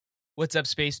What's up,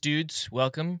 space dudes?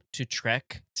 Welcome to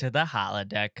Trek to the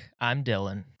Holodeck. I'm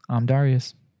Dylan. I'm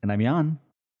Darius. And I'm Jan.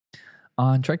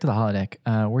 On Trek to the Holodeck,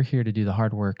 we're here to do the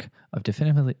hard work of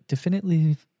definitively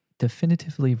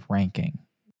ranking.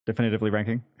 Definitively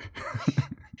ranking?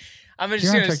 I'm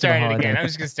just going to start it again. I'm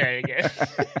just going to start it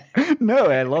again. No,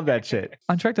 I love that shit.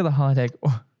 On Trek to the Holodeck,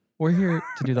 we're here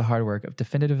to do the hard work of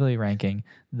definitively ranking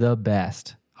the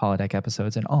best holodeck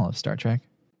episodes in all of Star Trek.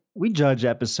 We judge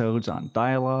episodes on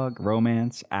dialogue,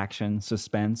 romance, action,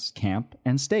 suspense, camp,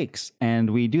 and stakes. And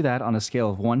we do that on a scale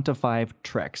of 1 to 5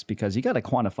 Treks because you got to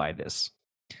quantify this.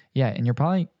 Yeah, and you're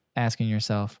probably asking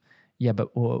yourself, yeah,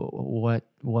 but what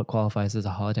qualifies as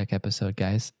a holodeck episode,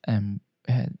 guys? And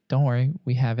don't worry,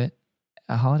 we have it.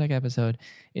 A holodeck episode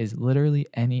is literally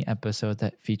any episode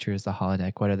that features the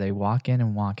holodeck, whether they walk in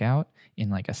and walk out in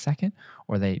like a second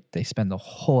or they spend the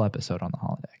whole episode on the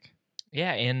holodeck.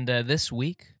 Yeah, and this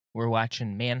week we're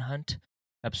watching Manhunt,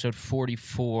 episode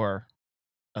 44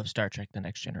 of Star Trek The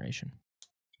Next Generation.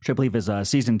 Which I believe is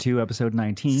season 2, episode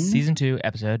 19. Season 2,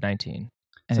 episode 19.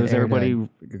 And so is everybody...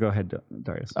 Go ahead,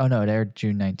 Darius. Oh, no, it aired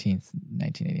June 19th,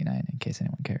 1989, in case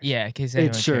anyone cares. Yeah, in case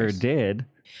anyone cares. It sure did.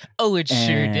 Oh, it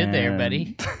sure did there,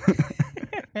 buddy.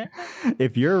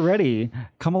 If you're ready,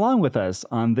 come along with us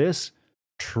on this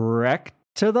Trek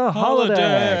to the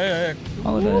Holodeck.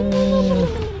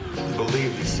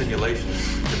 Believe these simulations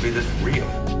to be this real.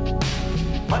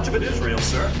 Much of it is real,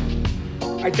 sir.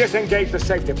 I disengage the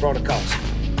safety protocols.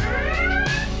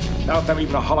 Not that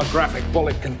even a holographic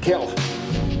bullet can kill.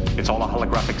 It's all a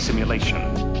holographic simulation.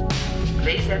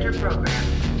 Please enter program.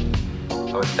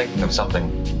 I was thinking of something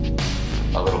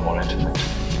a little more intimate.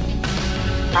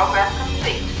 Program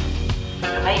complete.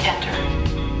 You may enter.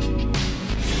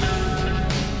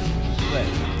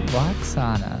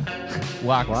 Waxana.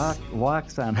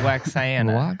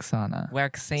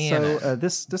 So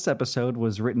this episode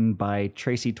was written by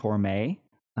Tracy Torme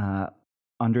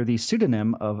under the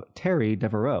pseudonym of Terry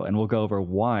Devereaux, and we'll go over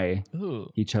why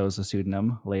he chose a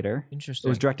pseudonym later. Interesting.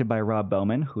 It was directed by Rob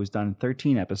Bowman, who's done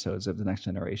 13 episodes of The Next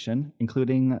Generation,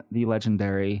 including the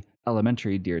legendary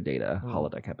Elementary Dear Data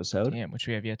holodeck episode. Damn, which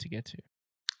we have yet to get to.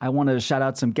 I want to shout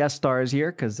out some guest stars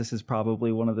here, because this is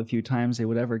probably one of the few times they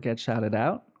would ever get shouted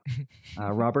out.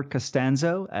 Robert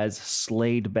Costanzo as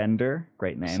Slade Bender.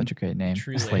 Great name. Such a great name.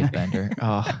 Truly. Slade Bender.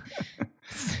 Oh.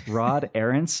 Rod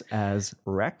Arentz as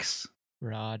Rex.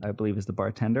 Rod. I believe is the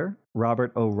bartender.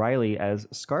 Robert O'Reilly as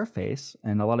Scarface.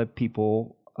 And a lot of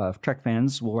people, Trek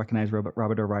fans, will recognize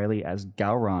Robert O'Reilly as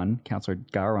Gowron, Counselor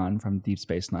Gowron from Deep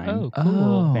Space Nine. Oh,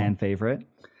 cool. Fan favorite.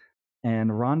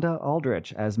 And Rhonda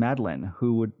Aldrich as Madeline,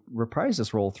 who would reprise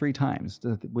this role 3 times.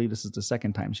 I believe this is the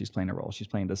second time she's playing a role. She's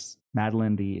playing this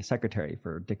Madeline, the secretary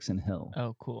for Dixon Hill.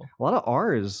 Oh, cool. A lot of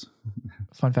R's.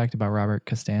 Fun fact about Robert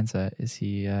Costanza is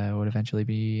he would eventually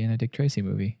be in a Dick Tracy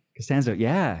movie. Costanza,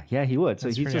 yeah, he would. So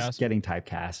That's he's pretty just awesome. getting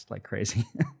typecast like crazy.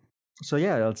 So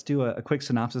yeah, let's do a quick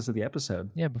synopsis of the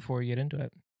episode. Yeah, before we get into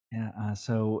it. Yeah,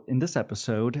 so in this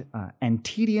episode,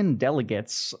 Antedian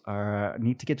delegates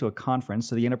need to get to a conference,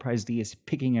 so the Enterprise D is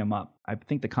picking them up. I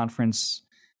think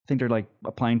they're like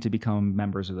applying to become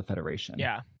members of the Federation.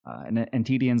 Yeah. And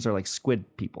Antedians are like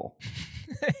squid people.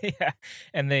 Yeah,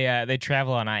 and they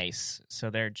travel on ice, so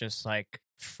they're just like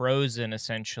frozen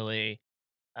essentially,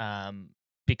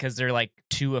 because they're like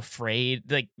too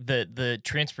afraid. Like the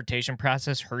transportation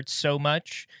process hurts so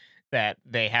much that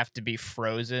they have to be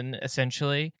frozen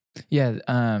essentially.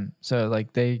 Yeah, so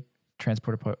like they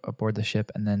transport aboard the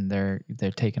ship, and then they're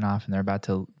taken off, and they're about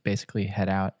to basically head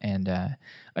out, and a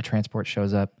transport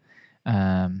shows up,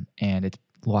 and it's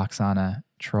Lwaxana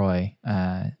Troi,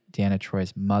 Deanna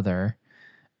Troy's mother,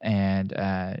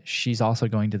 and she's also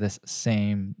going to this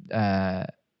same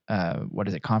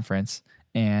conference,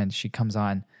 and she comes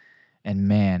on, and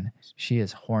man, she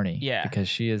is horny. Yeah, because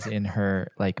she is in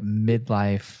her like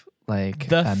midlife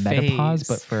phase. menopause,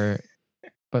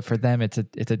 but for them it's a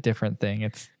different thing.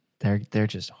 It's they're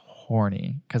just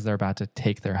horny because they're about to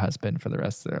take their husband for the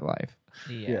rest of their life.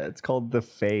 Yeah, it's called the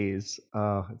phase.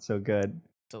 Oh, it's so good.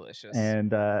 Delicious.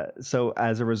 And so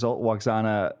as a result,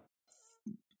 Lwaxana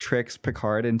tricks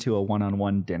Picard into a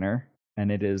one-on-one dinner,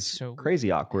 and it is So crazy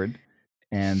awkward.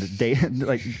 And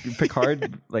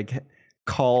Picard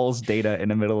calls Data in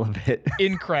the middle of it.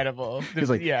 Incredible. He's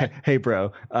like, yeah. "Hey,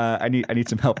 bro, I need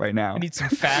some help right now. I need some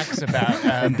facts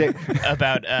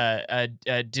about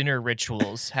dinner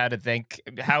rituals. How to thank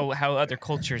how other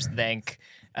cultures thank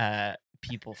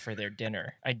people for their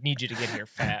dinner. I need you to get here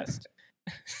fast."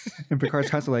 And Picard's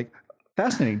constantly like,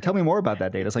 "Fascinating. Tell me more about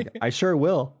that, Data." It's like, "I sure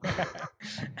will."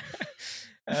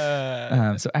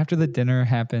 So after the dinner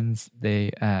happens,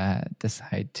 they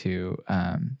decide to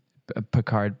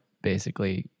Picard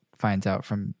basically finds out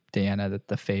from Diana that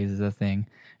the phase is a thing,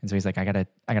 and so he's like, I gotta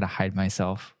hide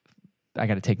myself. I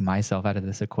gotta take myself out of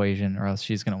this equation, or else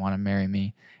she's gonna want to marry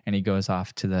me. And he goes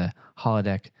off to the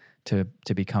holodeck to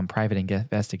become private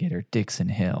investigator Dixon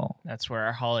Hill. That's where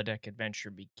our holodeck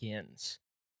adventure begins.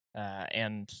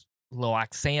 And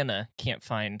Loaxana can't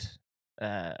find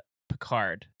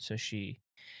Picard, so she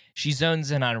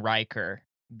zones in on Riker,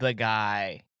 the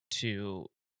guy to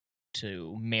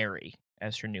marry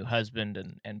as her new husband,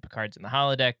 and Picard's in the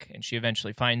holodeck, and she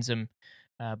eventually finds him,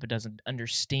 but doesn't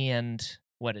understand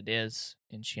what it is,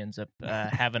 and she ends up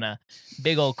having a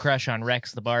big old crush on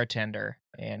Rex the bartender,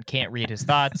 and can't read his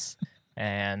thoughts,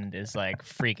 and is like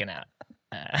freaking out.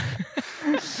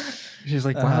 She's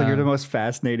like, wow, you're the most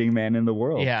fascinating man in the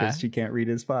world, Yeah. because she can't read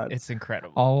his thoughts. It's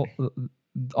incredible.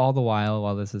 All the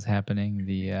while this is happening,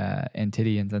 the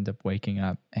Antidians end up waking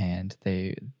up, and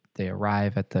they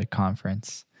arrive at the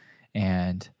conference,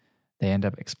 and they end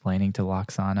up explaining to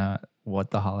Loxana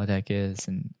what the holodeck is,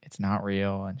 and it's not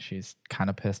real, and she's kind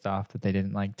of pissed off that they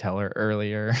didn't like tell her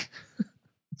earlier.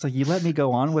 It's like, you let me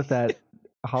go on with that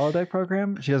holodeck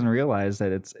program? She doesn't realize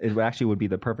that it actually would be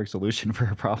the perfect solution for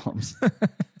her problems.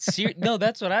 No,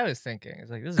 that's what I was thinking. It's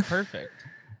like, this is perfect.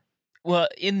 Well,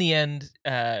 in the end,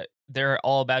 they're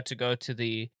all about to go to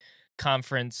the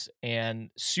conference,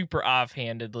 and super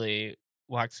offhandedly,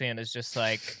 Loxana is just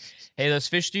like, hey, those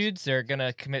fish dudes, they're going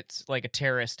to commit like a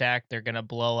terrorist act. They're going to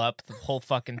blow up the whole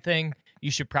fucking thing.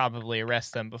 You should probably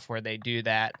arrest them before they do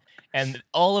that. And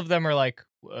all of them are like,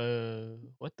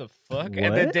 what the fuck? What?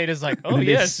 And then Data's like, oh, And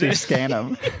yes. they scan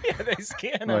them. Yeah, they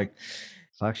scan them. Like,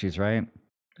 fuck, she's right.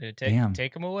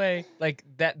 Take them away. Like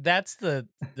that's the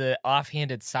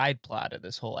offhanded side plot of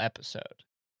this whole episode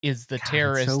is the God, it's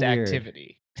terrorist so weird.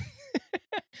 activity.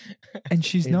 And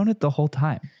she's known it the whole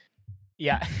time.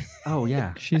 Yeah. Oh,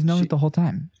 yeah. She's known it the whole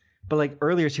time. But like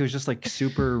earlier, she was just like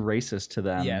super racist to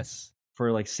them. Yes.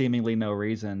 For like seemingly no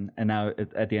reason. And now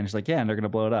at the end, she's like, yeah, and they're going to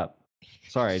blow it up.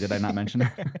 Sorry, did I not mention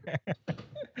it?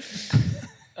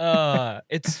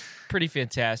 It's pretty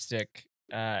fantastic.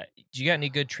 Do you got any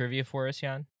good trivia for us,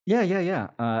 Jan? Yeah.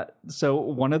 So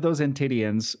one of those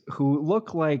Antidians who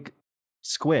look like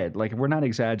squid, like we're not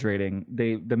exaggerating.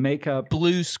 The makeup.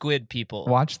 Blue squid people.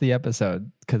 Watch the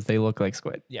episode because they look like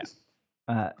squid. Yeah.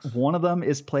 One of them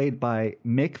is played by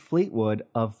Mick Fleetwood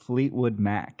of Fleetwood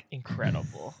Mac.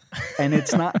 Incredible. And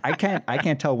it's not. I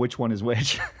can't tell which one is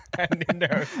which. No.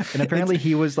 And apparently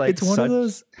he was like. It's one of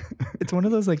those. It's one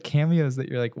of those like cameos that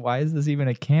you're like, why is this even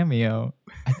a cameo?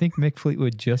 I think Mick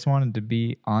Fleetwood just wanted to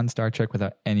be on Star Trek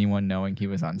without anyone knowing he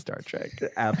was on Star Trek.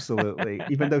 Absolutely.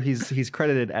 Even though he's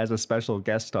credited as a special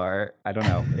guest star, I don't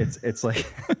know. It's like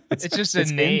It's just a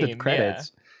name. in the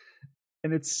credits.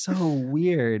 And it's so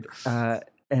weird.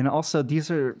 And also,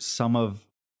 these are some of,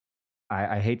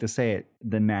 I hate to say it,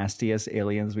 the nastiest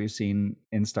aliens we've seen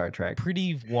in Star Trek.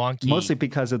 Pretty wonky. Mostly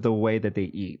because of the way that they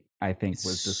eat, I think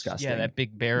was disgusting. Yeah, that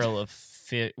big barrel of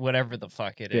whatever the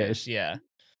fuck it is. Fish. Yeah.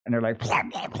 And they're like,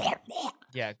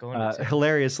 Yeah, going to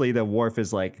hilariously, the Worf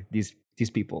is like, these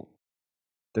people,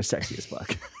 they're sexy as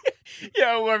fuck.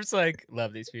 Yeah, Worf's like,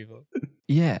 love these people.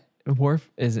 Yeah,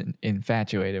 Worf isn't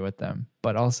infatuated with them,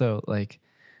 but also like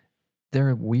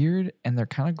they're weird and they're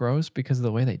kind of gross because of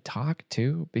the way they talk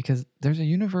too. Because there's a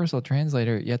universal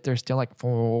translator, yet they're still like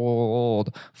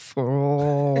fold.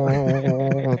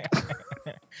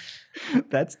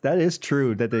 That is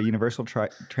true. That the universal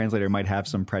translator might have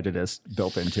some prejudice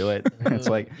built into it. It's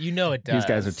like, you know it does. these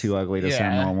guys are too ugly to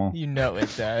sound normal. You know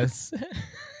it does.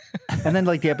 And then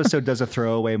like the episode does a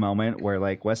throwaway moment where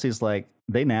like Wesley's like,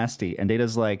 they nasty, and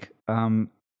Data's like,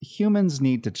 humans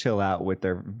need to chill out with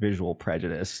their visual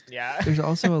prejudice. Yeah. There's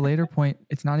also a later point.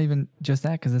 It's not even just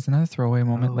that, because it's another throwaway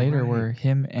moment later where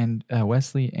him and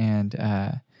Wesley and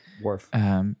Worf.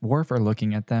 Worf are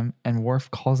looking at them, and Worf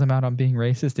calls him out on being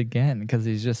racist again because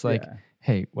he's just like,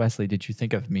 "Hey, Wesley, did you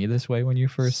think of me this way when you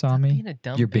first saw me? Being a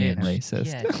dumb You're being bitch. racist."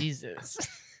 Yeah, Jesus.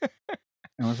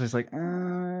 And Wesley's like,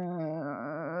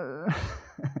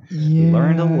 Yeah.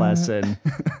 learned a lesson.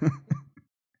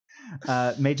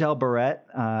 Majel Barrett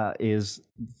is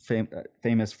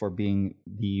famous for being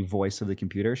the voice of the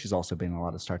computer. She's also been in a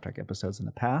lot of Star Trek episodes in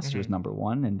the past. Mm-hmm. She was number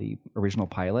 1 in the original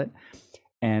pilot.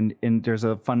 And there's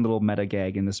a fun little meta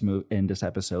gag in this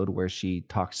episode where she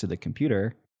talks to the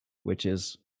computer, which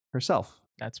is herself.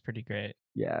 That's pretty great.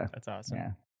 Yeah. That's awesome.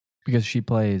 Yeah. Because she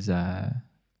plays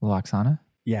Loxana.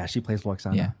 Yeah, she plays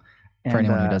Loxana. Yeah. And, For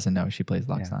anyone who doesn't know, she plays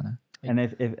Loxana. And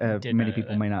if Did many know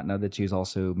people that. may not know that she's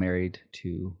also married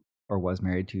to, or was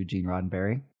married to, Gene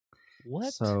Roddenberry.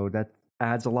 What? So that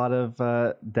adds a lot of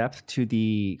depth to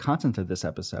the content of this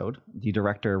episode. The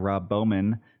director, Rob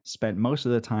Bowman, spent most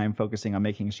of the time focusing on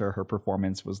making sure her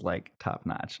performance was like top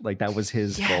notch. Like that was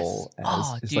his goal.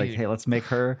 It's like, hey, let's make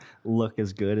her look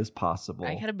as good as possible.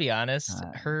 I gotta be honest,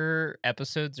 her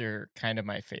episodes are kind of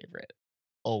my favorite.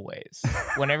 Always.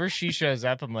 Whenever she shows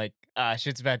up, I'm like,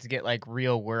 shit's about to get like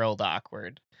real world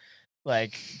awkward.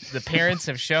 Like the parents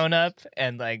have shown up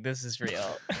and like this is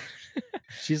real.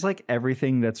 She's like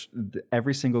everything that's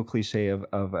every single cliche of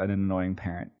an annoying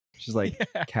parent. She's like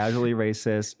casually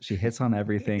racist. She hits on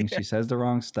everything. She says the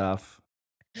wrong stuff.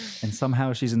 And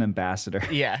somehow she's an ambassador.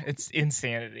 Yeah, it's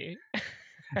insanity.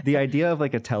 The idea of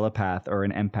like a telepath or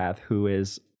an empath who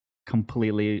is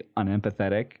completely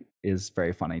unempathetic is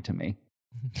very funny to me.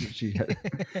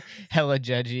 Hella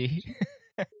judgy.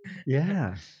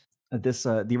 Yeah.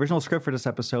 The original script for this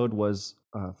episode was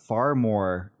far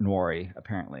more noir-y,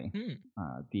 apparently.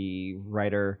 The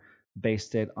writer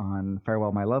based it on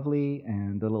Farewell My Lovely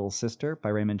and The Little Sister by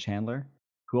Raymond Chandler,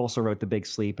 who also wrote The Big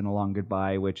Sleep and A Long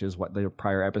Goodbye, which is what the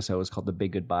prior episode was called The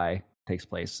Big Goodbye, takes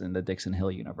place in the Dixon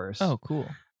Hill universe. Oh, cool.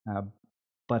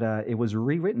 But it was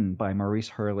rewritten by Maurice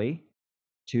Hurley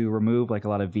to remove like a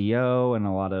lot of VO and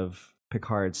a lot of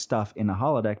Picard stuff in the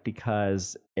holodeck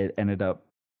because it ended up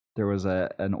there was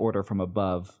an order from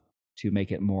above to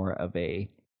make it more of a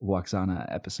Lwaxana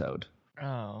episode.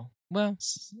 Oh, well,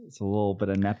 it's a little bit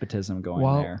of nepotism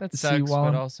going there. That sucks,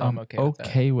 but also I'm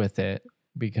okay with it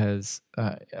because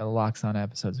a Lwaxana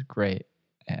episode is great.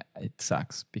 It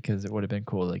sucks because it would have been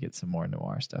cool to get some more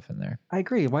noir stuff in there. I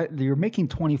agree. Why you're making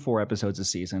 24 episodes a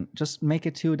season? Just make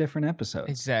it 2 different episodes.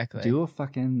 Exactly.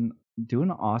 Do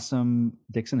an awesome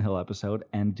Dixon Hill episode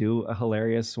and do a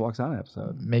hilarious Lwaxana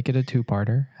episode. Make it a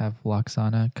 2-parter. Have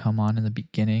Lwaxana come on in the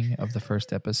beginning of the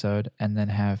first episode, and then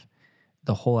have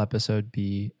the whole episode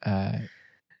be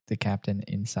the captain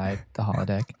inside the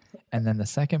holodeck, and then the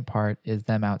second part is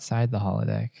them outside the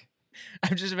holodeck.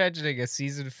 I'm just imagining a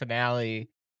season finale,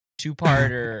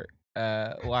 2-parter,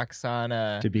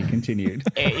 Lwaxana to be continued.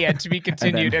 To be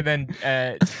continued, and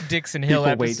then Dixon Hill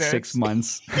people episodes. Wait 6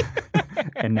 months,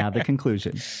 and now the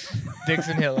conclusion.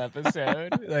 Dixon Hill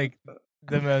episode, like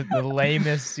the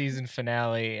lamest season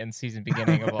finale and season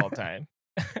beginning of all time.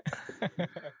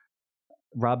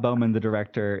 Rob Bowman, the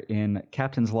director, in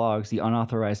Captain's Logs, The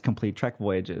Unauthorized Complete Trek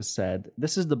Voyages, said,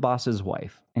 "This is the boss's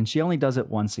wife, and she only does it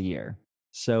once a year.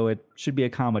 So it should be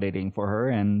accommodating for her,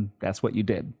 and that's what you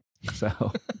did."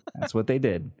 So that's what they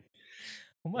did.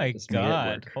 Oh my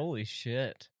God. Holy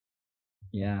shit.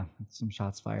 Yeah, some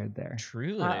shots fired there.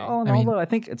 Truly. Although I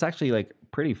think it's actually like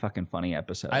pretty fucking funny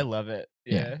episode. I love it.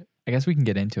 Yeah. I guess we can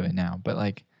get into it now, but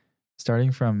like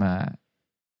starting from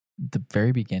the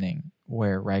very beginning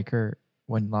where Riker,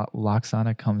 when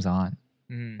Lwaxana comes on,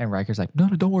 and Riker's like, no,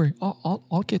 don't worry,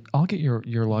 I'll get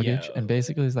your luggage, and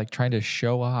basically is like trying to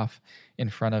show off in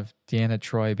front of Deanna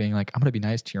Troi, being like, I'm gonna be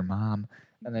nice to your mom,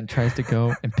 and then tries to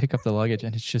go and pick up the luggage,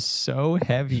 and it's just so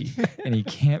heavy, and he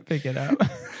can't pick it up.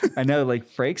 I know, like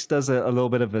Frakes does a little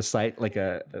bit of a sight, like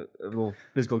a little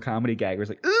physical comedy gag where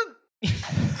it's like,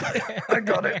 I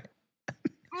got it.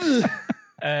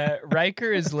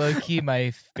 Riker is low-key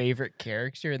my favorite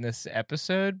character in this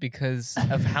episode because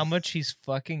of how much he's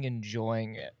fucking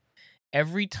enjoying it.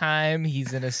 Every time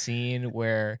he's in a scene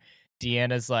where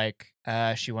Deanna's like,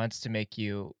 she wants to make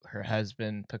you her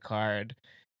husband, Picard,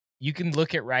 you can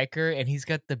look at Riker and he's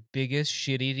got the biggest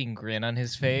shit-eating grin on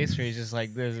his face where he's just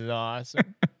like, this is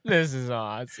awesome. This is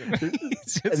awesome. And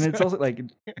it's also like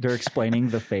they're explaining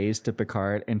the phase to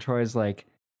Picard, and Troy's like,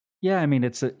 yeah, I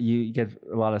mean, you get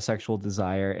a lot of sexual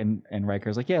desire, and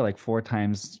Riker's like, yeah, like 4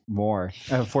 times more,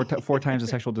 4 times the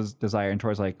sexual desire, and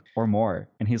Troy's like, or more,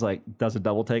 and he's like, does a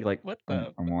double take, like, what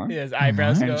the or more? His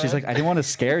eyebrows and she's like, I didn't want to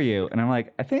scare you, and I'm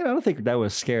like, I don't think that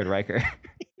was scared Riker.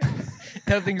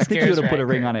 Nothing scares I think you would have put a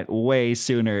Riker. ring on it way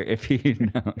sooner if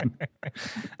he'd known.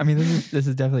 I mean, this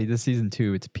is definitely this season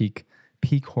 2. It's peak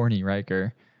horny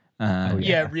Riker.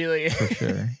 Yeah, really, for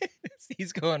sure.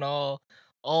 He's going all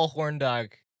horn dog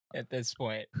at this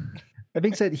point. That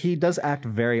being said, he does act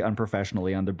very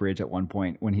unprofessionally on the bridge at one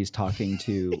point when he's talking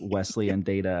to Wesley and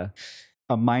Data,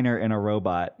 a miner and a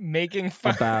robot, making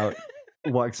fun about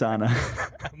Lwaxana.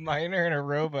 A miner and a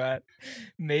robot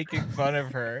making fun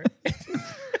of her.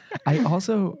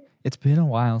 It's been a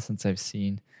while since I've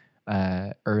seen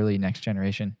early Next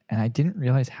Generation, and I didn't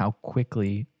realize how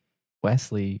quickly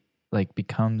Wesley like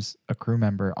becomes a crew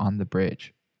member on the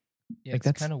bridge. Yeah, like,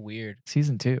 it's kind of weird.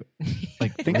 Season 2.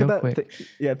 Like think about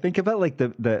like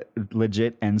the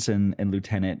legit ensign and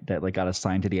lieutenant that like got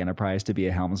assigned to the Enterprise to be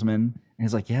a helmsman, and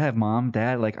he's like, yeah, Mom,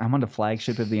 Dad, like I'm on the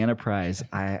flagship of the Enterprise.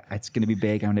 It's gonna be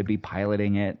big. I'm gonna be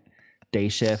piloting it. day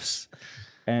shifts,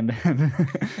 and an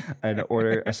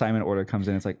assignment order comes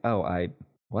in. It's like, oh,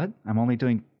 I'm only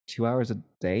doing 2 hours a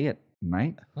day at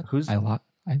night. Who's my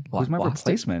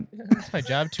replacement? That's my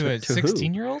job to a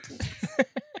 16-year-old.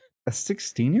 A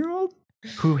 16-year-old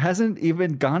who hasn't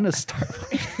even gone to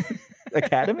Starfleet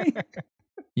Academy.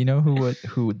 You know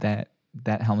who that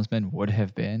helmsman would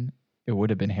have been? It would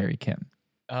have been Harry Kim.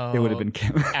 Oh, It would have been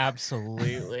Kim.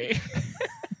 Absolutely.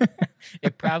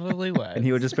 It probably was. And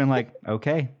he would just been like,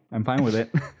 okay, I'm fine with it.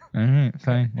 All right,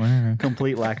 fine, whatever.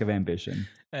 Complete lack of ambition.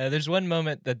 There's one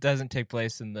moment that doesn't take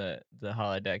place in the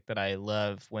holodeck that I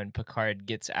love when Picard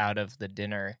gets out of the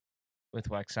dinner with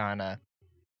Waxana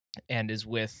and is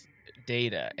with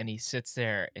Data, and he sits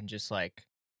there and just like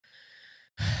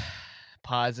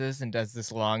pauses and does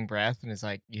this long breath and is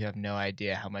like, "You have no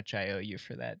idea how much I owe you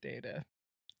for that, Data.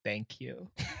 Thank you."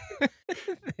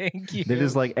 Thank you. It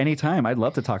is like anytime I'd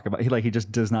love to talk about. He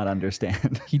just does not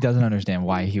understand. He doesn't understand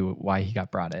why he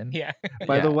got brought in. Yeah.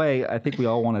 By the way, I think we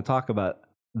all want to talk about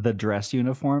the dress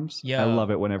uniforms. Yo. I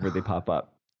love it whenever they pop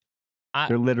up.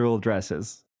 They're literal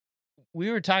dresses. We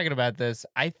were talking about this.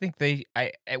 I think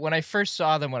when I first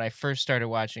saw them, when I first started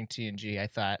watching TNG, I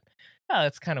thought, oh,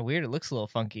 that's kind of weird. It looks a little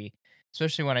funky,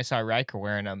 especially when I saw Riker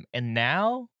wearing them. And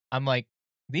now I'm like,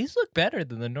 these look better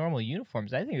than the normal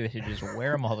uniforms. I think they should just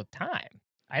wear them all the time.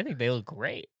 I think they look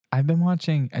great. I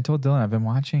told Dylan I've been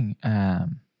watching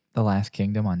The Last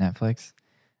Kingdom on Netflix,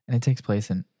 and it takes place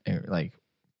in like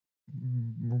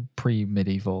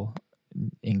pre-medieval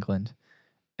England,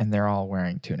 and they're all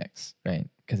wearing tunics, right?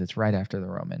 Because it's right after the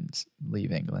Romans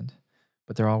leave England,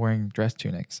 but they're all wearing dress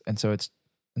tunics, and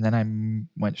then I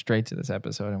went straight to this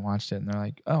episode and watched it, and they're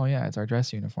like, "Oh yeah, it's our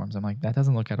dress uniforms." I'm like, that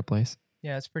doesn't look out of place.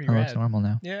 Yeah, it's pretty It rad. looks normal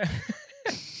now. Yeah.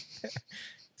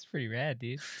 It's pretty rad,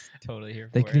 dude. Totally here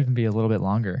for They it. could even be a little bit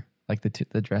longer. Like the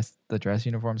dress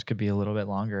uniforms could be a little bit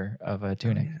longer of a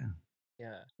tunic.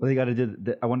 Yeah. Well, they got to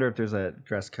do. I wonder if there's a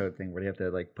dress code thing where they have to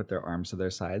like put their arms to their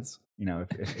sides. You know,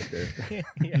 if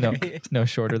they're No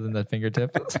shorter than the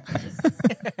fingertip.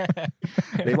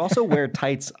 they also wear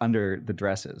tights under the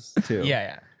dresses too.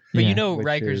 Yeah. But Yeah.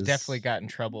 Riker's Which is- definitely got in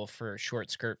trouble for short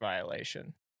skirt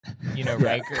violation.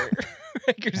 Riker.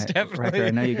 Riker's definitely. Riker,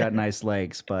 I know you got nice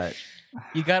legs, but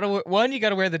You gotta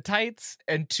wear the tights,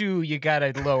 and two, you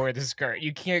gotta lower the skirt.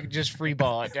 You can't just free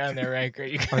ball it down there, Riker.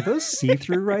 are those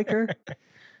see-through, Riker?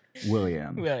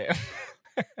 William.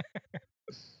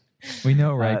 We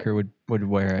know Riker would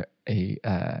wear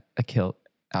a kilt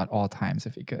at all times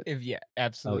if he could.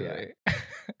 Absolutely.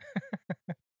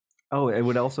 Oh, it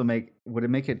would also would it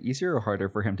make it easier or harder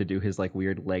for him to do his like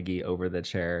weird leggy over the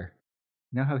chair?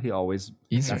 You know how he always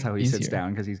Easier, that's how he sits easier.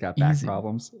 down because he's got back Easy.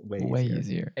 problems. Way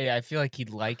easier. Yeah, I feel like he'd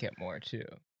like it more too,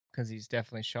 because he's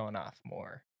definitely showing off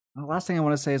more. The last thing I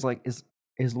want to say is like, is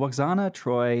Lwaxana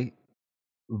Troi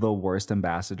the worst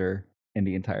ambassador in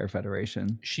the entire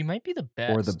Federation, She might be the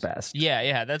best. or the best?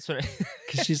 Yeah, that's what.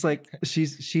 Because she's like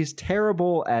she's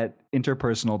terrible at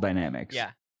interpersonal dynamics.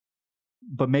 Yeah.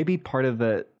 But maybe part of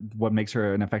what makes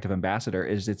her an effective ambassador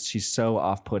is she's so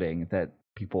off-putting that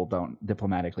people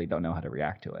diplomatically don't know how to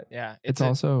react to it. Yeah. It's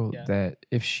also that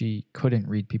if she couldn't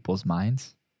read people's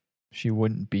minds, she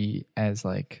wouldn't be as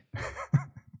like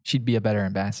she'd be a better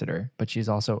ambassador, but she's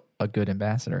also a good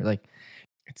ambassador. Like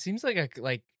It seems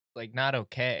like not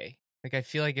okay. Like, I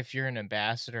feel like if you're an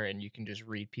ambassador and you can just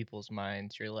read people's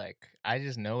minds, you're like, I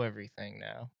just know everything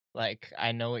now. Like,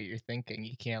 I know what you're thinking.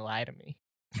 You can't lie to me.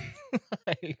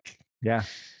 Like, Yeah.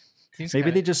 seems Maybe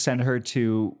kinda- they just send her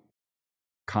to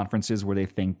conferences where they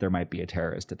think there might be a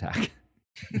terrorist attack.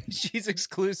 she's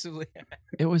exclusively.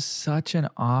 it was such an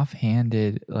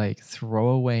offhanded, like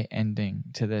throwaway ending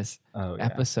to this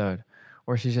episode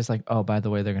where she's just like, oh, by the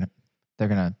way,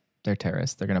 they're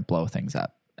terrorists. They're gonna blow things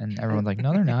up. And everyone's like,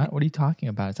 no, they're not. What are you talking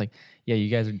about? It's like, yeah, you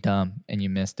guys are dumb and you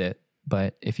missed it.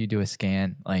 But if you do a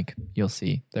scan, like you'll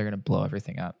see they're gonna blow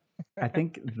everything up. I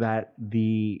think that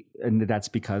that's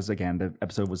because again the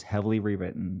episode was heavily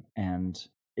rewritten and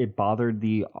it bothered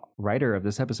the writer of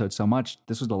this episode so much.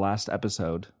 This was the last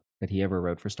episode that he ever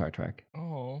wrote for Star Trek.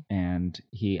 Oh. And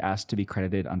he asked to be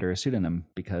credited under a pseudonym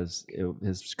because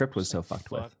his script was so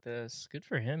fucked with. This. Good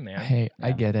for him, man. Hey, I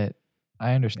Yeah. get it.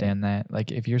 I understand that.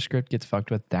 Like if your script gets fucked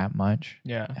with that much,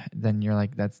 Yeah, then you're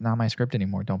like, that's not my script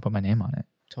anymore. Don't put my name on it.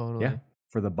 totally. Yeah.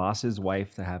 For the boss's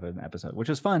wife to have an episode, which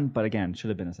was fun, but again, should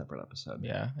have been a separate episode.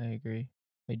 Yeah, I agree.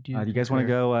 I do. Do you guys want to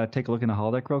go take a look in the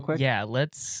holodeck real quick? Yeah,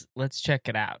 let's check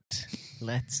it out.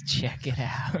 Let's check it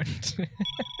out.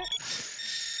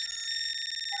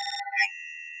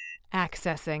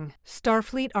 Accessing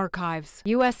Starfleet Archives,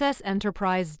 USS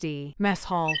Enterprise D, Mess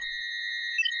Hall.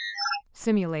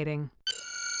 Simulating.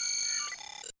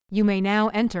 You may now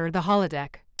enter the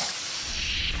holodeck.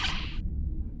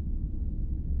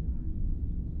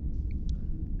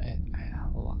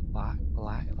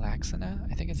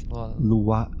 Laxana? I think it's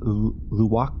Luwaxana?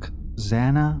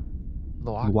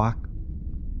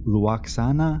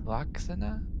 Luwaxana?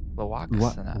 Laxana?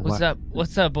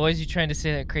 What's up, boys? You trying to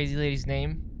say that crazy lady's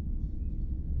name?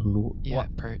 Yeah,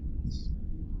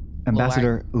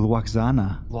 Ambassador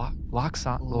Luwaxana.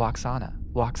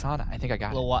 Luwaxana. I think I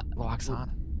got it. Luwaxana.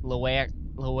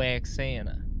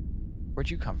 Luwaxana. Where'd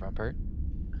you come from, Bert?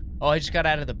 Oh, I just got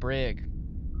out of the brig.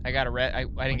 I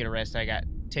didn't get arrested. I got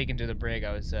taken to the brig.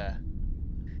 I was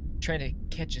trying to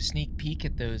catch a sneak peek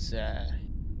at those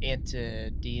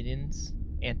antededans,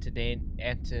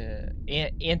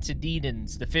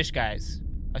 the fish guys.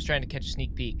 I was trying to catch a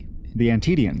sneak peek. The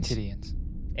Antedians.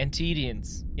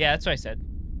 Antedians. Yeah, that's what I said.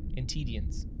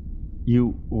 Antedians.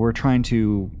 You were trying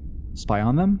to spy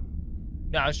on them?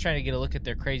 No, I was trying to get a look at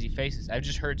their crazy faces. I've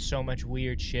just heard so much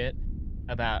weird shit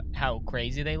about how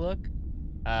crazy they look.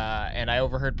 And I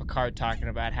overheard Picard talking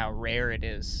about how rare it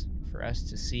is for us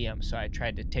to see them. So I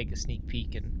tried to take a sneak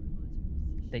peek, and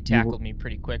they tackled me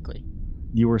pretty quickly.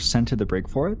 You were sent to the brig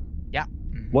for it? Yeah.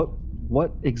 Mm-hmm.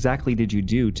 What exactly did you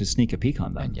do to sneak a peek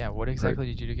on them? And yeah, what exactly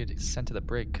did you do to get sent to the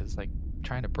brig? Because, like,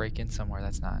 trying to break in somewhere,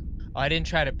 that's not... Oh, I didn't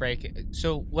try to break it.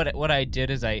 So what I did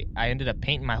is I ended up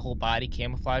painting my whole body,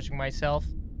 camouflaging myself,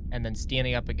 and then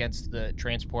standing up against the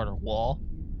transporter wall.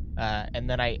 And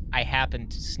then I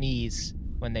happened to sneeze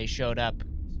when they showed up.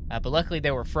 But luckily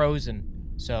they were frozen,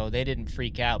 so they didn't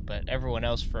freak out, but everyone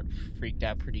else freaked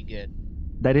out pretty good.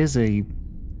 That is a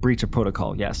breach of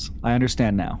protocol, yes. I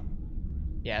understand now.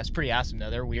 Yeah, it's pretty awesome, though.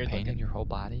 They're weird Painting looking. your whole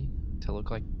body to look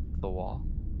like the wall?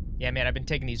 Yeah, man, I've been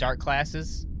taking these art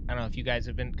classes. I don't know if you guys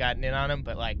have gotten in on them,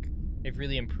 but, like, they've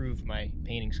really improved my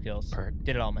painting skills.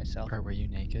 Did it all myself. Were you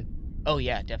naked? Oh,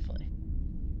 yeah, definitely.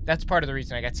 That's part of the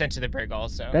reason I got sent to the brig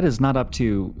also. That is not up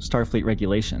to Starfleet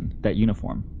regulation, that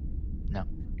uniform. No.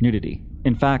 Nudity.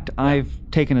 In fact, I've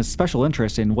taken a special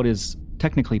interest in what is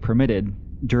technically permitted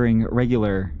during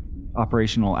regular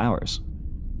operational hours.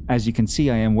 As you can see,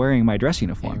 I am wearing my dress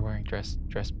uniform. Yeah, you're wearing dress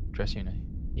unit.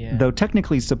 Yeah. Though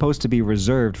technically supposed to be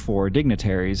reserved for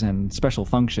dignitaries and special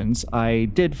functions, I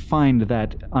did find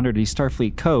that under the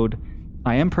Starfleet Code,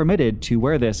 I am permitted to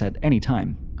wear this at any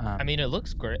time. I mean, it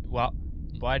looks great. Well,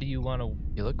 why do you want to...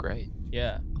 You look great.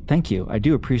 Yeah. Thank you. I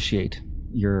do appreciate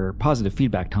your positive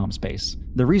feedback, Tom Space.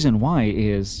 The reason why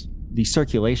is the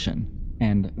circulation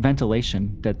and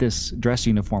ventilation that this dress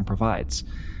uniform provides.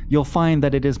 You'll find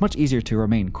that it is much easier to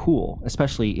remain cool,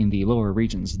 especially in the lower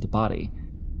regions of the body,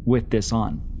 with this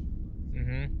on.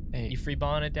 Mm-hmm. Hey, you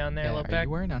freeballing it down there, yeah, Lopek? Are you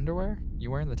wearing underwear?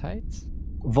 You wearing the tights?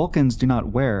 Vulcans do not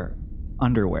wear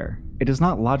underwear. It is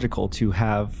not logical to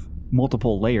have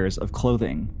multiple layers of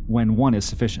clothing when one is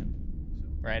sufficient.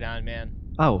 Right on, man.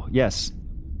 Oh, yes.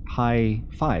 High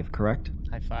five, correct?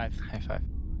 High five. High five.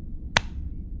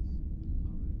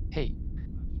 Hey,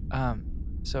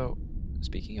 so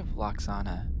speaking of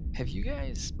Loxana, have you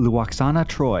guys... Luwaxana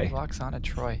Troy. Loxana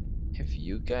Troy. Have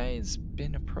you guys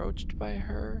been approached by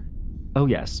her? Oh,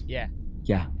 yes. Yeah.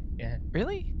 Yeah. Yeah.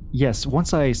 Really? Yes,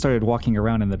 once I started walking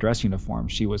around in the dress uniform,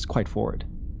 she was quite forward.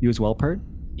 You as well, Pert?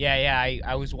 Yeah.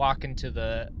 I was walking to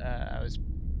the...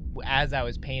 as I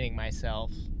was painting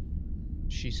myself,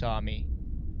 she saw me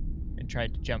and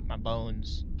tried to jump my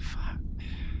bones. Fuck.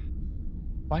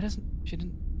 Why doesn't... She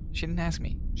didn't ask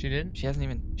me. She didn't? She hasn't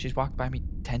even... She's walked by me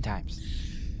 10 times.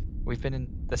 We've been in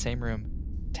the same room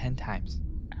 10 times.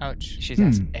 Ouch. She's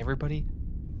asked everybody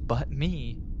but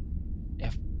me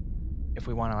if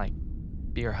we want to, like,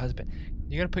 be her husband.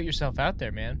 You gotta put yourself out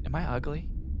there, man. Am I ugly?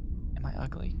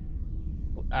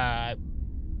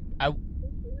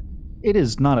 It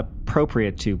is not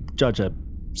appropriate to judge a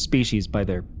species by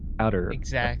their outer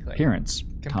appearance.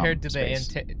 Compared to the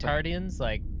Antedians,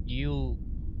 like,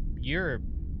 you're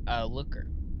a looker,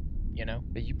 you know?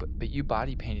 But you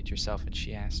body painted yourself, and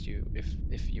she asked you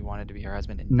if you wanted to be her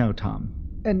husband. And no, Tom.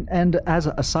 And as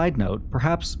a side note,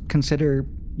 perhaps consider,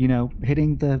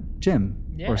 hitting the gym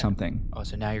or something. Oh,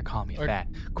 so now you're calling me fat.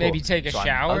 Cool. Maybe take a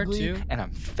shower, I'm ugly, too. And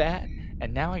I'm fat,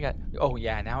 and now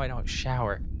now I don't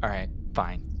shower. All right,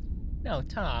 fine. No,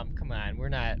 Tom, come on. We're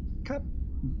not...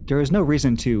 There is no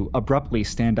reason to abruptly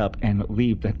stand up and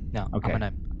leave the... No, okay.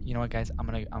 You know what, guys? I'm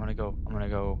gonna go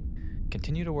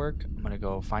continue to work. I'm gonna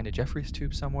go find a Jeffries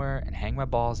tube somewhere and hang my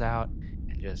balls out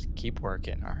and just keep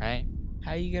working, all right?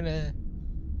 Are you gonna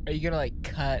like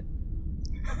cut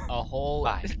a whole...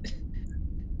 Bye.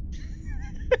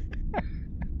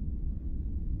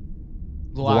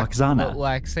 Luwaxana.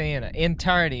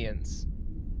 Antedians.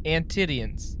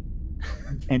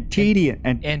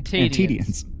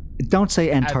 Antedians. Don't say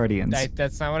Antardians.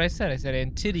 That's not what I said. I said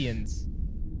Antidians.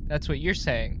 That's what you're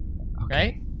saying,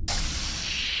 right?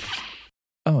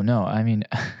 Oh no, I mean,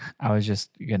 I was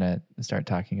just gonna start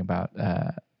talking about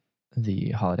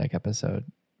the holodeck episode.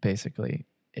 Basically,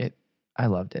 I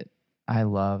loved it. I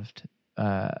loved.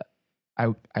 I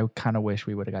kind of wish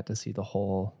we would have got to see the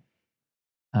whole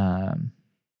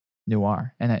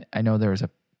noir, and I know there was a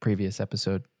previous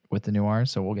episode with the noir,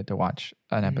 so we'll get to watch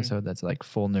an episode that's like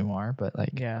full noir. But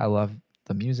like, I love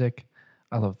the music,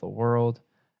 I love the world,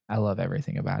 I love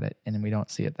everything about it, and we don't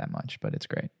see it that much, but it's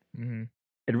great. Mm-hmm.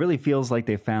 It really feels like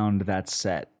they found that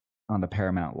set on the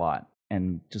Paramount lot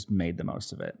and just made the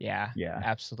most of it. Yeah, Yeah.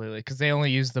 absolutely. Because they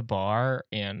only use the bar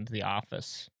and the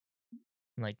office.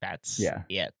 Like that's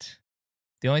it.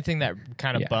 The only thing that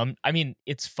kind of bummed. I mean,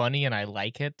 it's funny and I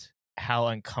like it. How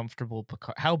uncomfortable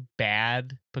Picard, how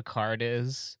bad Picard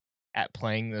is at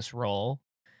playing this role.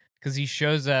 Because he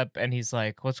shows up and he's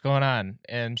like, "What's going on?"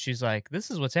 And she's like,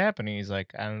 "This is what's happening." He's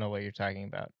like, "I don't know what you're talking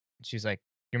about." She's like,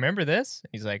 "You remember this?"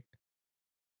 He's like,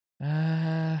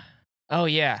 oh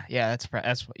yeah, that's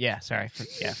yeah. Sorry,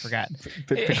 forgot.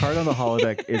 Picard on the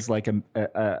holodeck is like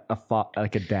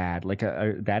a dad, like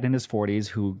a dad in his 40s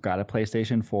who got a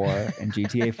PlayStation 4 and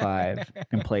GTA 5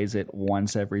 and plays it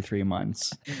once every 3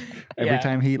 months. Every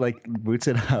time he like boots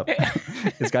it up,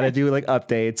 it's got to do like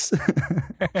updates.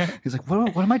 He's like,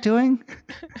 what am I doing?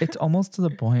 It's almost to the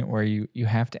point where you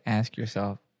have to ask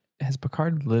yourself, has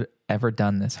Picard ever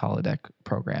done this holodeck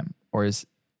program, or is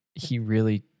he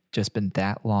really just been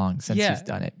that long since he's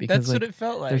done it? Because that's like, what it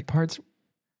felt like. There's parts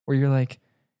where you're like,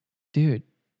 dude,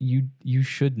 you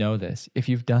should know this. If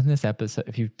you've done this episode,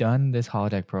 if you've done this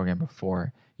holodeck program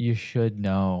before, you should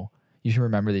know. You should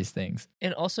remember these things.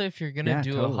 And also, if you're gonna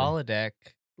do a holodeck,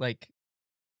 like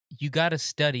you got to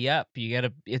study up. You got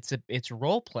to. It's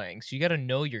role playing, so you got to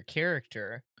know your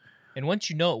character. And once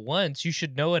you know it once, you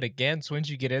should know it again. So once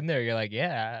you get in there, you're like,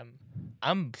 yeah,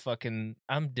 I'm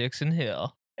Dixon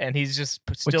Hill. And he's just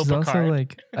still Which is Picard. Also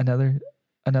like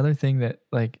another thing that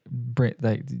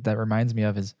that reminds me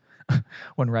of is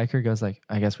when Riker goes like,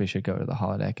 I guess we should go to the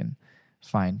holodeck and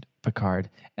find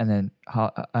Picard, and then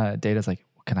Data's like,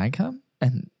 can I come?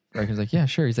 And Riker's like, yeah,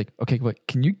 sure. He's like, okay, but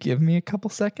can you give me a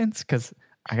couple seconds because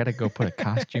I gotta go put a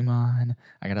costume on.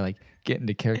 I gotta like get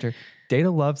into character. Data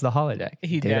loves the holodeck.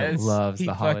 Data loves the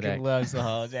holodeck. He fucking loves the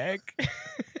holodeck.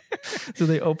 So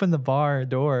they open the bar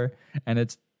door and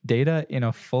it's Data in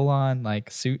a full-on like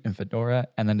suit and fedora,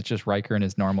 and then it's just Riker in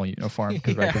his normal uniform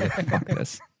because Riker's like, fuck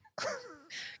this.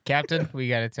 Captain, we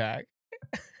gotta talk.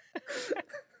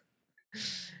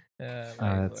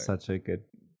 That's such a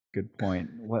good point.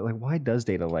 Why does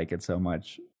Data like it so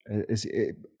much?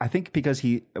 I think because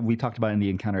we talked about in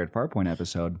the Encounter at Farpoint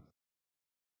episode,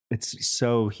 it's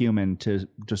so human to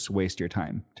just waste your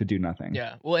time to do nothing.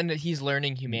 Yeah, well, and he's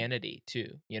learning humanity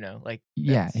too. Like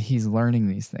he's learning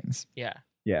these things. Yeah.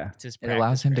 It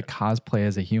allows him to cosplay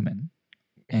as a human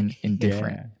and in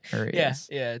different areas.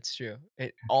 Yeah, it's true.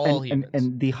 Humans.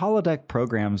 And the holodeck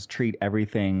programs treat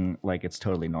everything like it's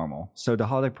totally normal. So the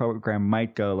holodeck program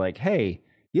might go like, "Hey,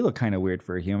 you look kind of weird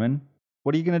for a human.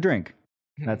 What are you gonna drink?"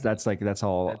 That's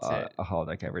all a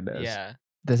holodeck ever does. Yeah.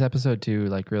 This episode too,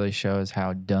 like, really shows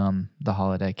how dumb the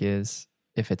holodeck is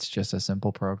if it's just a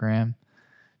simple program.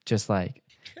 Just like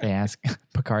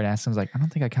Picard asks him, like, I don't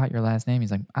think I caught your last name. He's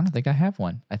like, I don't think I have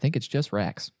one. I think it's just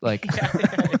Rex. Like,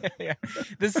 yeah.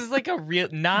 This is like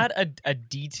not a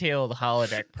detailed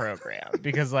holodeck program,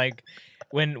 because like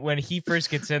when he first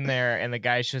gets in there and the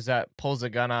guy shows up, pulls a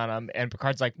gun on him, and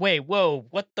Picard's like, wait, whoa,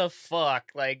 what the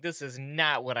fuck? Like, this is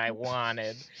not what I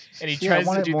wanted. And he tries I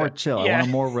want to it do more that. chill. Yeah. I want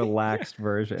a more relaxed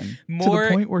version. to the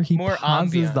point where he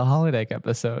pauses ambiance. the holodeck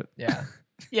episode. Yeah.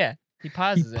 Yeah. He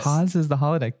pauses He pauses the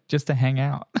holodeck just to hang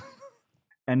out.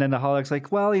 And then the holodeck's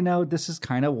like, well, this is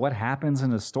kind of what happens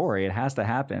in a story. It has to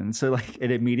happen. So like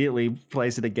it immediately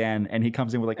plays it again, and he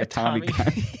comes in with like a Tommy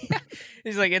gun.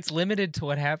 He's like, it's limited to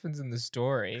what happens in the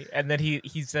story. And then he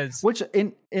says, which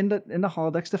in the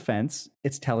holodeck's defense,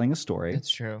 it's telling a story. It's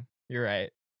true. You're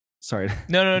right. Sorry.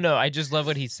 No. I just love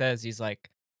what he says. He's like,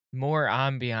 more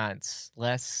ambiance,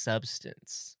 less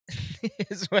substance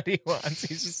is what he wants.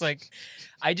 He's just like,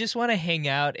 I just want to hang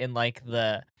out in like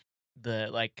the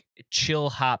like chill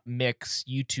hop mix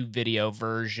YouTube video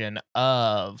version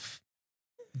of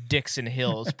Dixon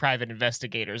Hill's private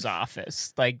investigator's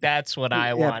office. Like, that's what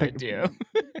I want to do.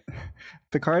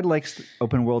 Picard likes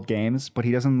open world games, but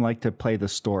he doesn't like to play the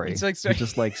story. He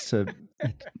just likes to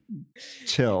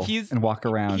chill and walk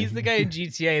around. He's the guy in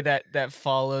GTA that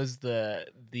follows the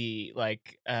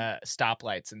like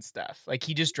stoplights and stuff. Like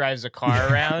he just drives a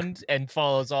car around and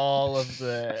follows all of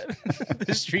the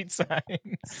the street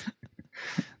signs.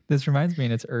 This reminds me,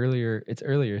 and it's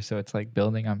earlier, so it's like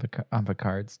building on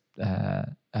Picard's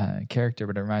character,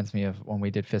 but it reminds me of when we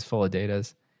did Fistful of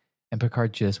Datas, and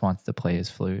Picard just wants to play his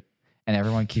flute, and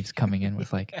everyone keeps coming in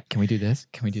with like, can we do this?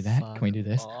 Can we do that? Can we do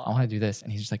this? I want to do this.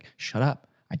 And he's just like, shut up.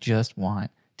 I just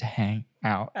want to hang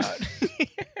out.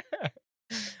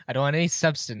 I don't want any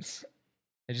substance.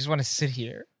 I just want to sit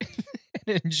here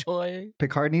and enjoy.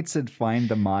 Picard needs to find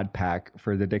the mod pack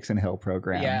for the Dixon Hill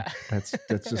program. Yeah. That's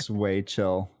just way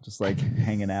chill. Just like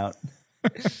hanging out.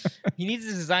 He needs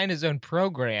to design his own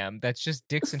program that's just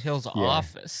Dixon Hill's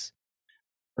office.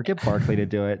 Or get Barclay to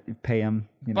do it. Pay him.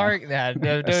 You know,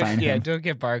 don't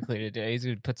get Barclay to do it. He's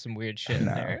going to put some weird shit in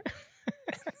there.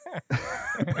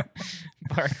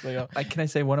 Barclay. Like, can I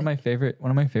say one of my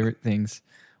favorite things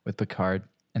with Picard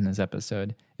in this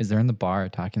episode is they're in the bar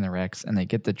talking to Rex, and they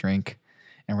get the drink,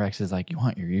 and Rex is like, "You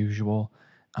want your usual?"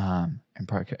 And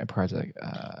Picard's like,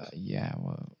 "Yeah,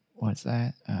 what's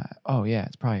that? Oh yeah,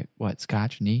 it's probably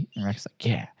Scotch neat." And Rex is like,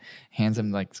 "Yeah," hands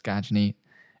him like Scotch neat,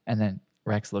 and then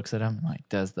Rex looks at him and like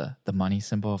does the money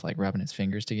symbol of like rubbing his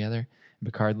fingers together. And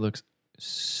Picard looks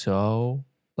so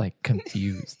like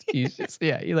confused. He's just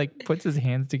he like puts his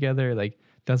hands together, like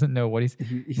doesn't know what he's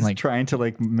like trying to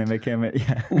like mimic him.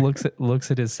 Yeah.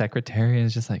 looks at his secretary and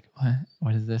is just like,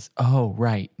 what is this? Oh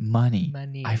right, money.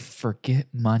 I forget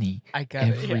money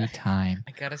every time.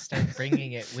 I gotta start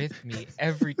bringing it with me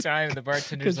every time. The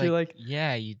bartender's like,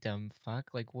 yeah, you dumb fuck.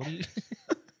 Like, what do you?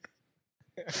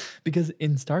 Because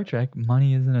in Star Trek,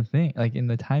 money isn't a thing. Like in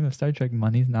the time of Star Trek,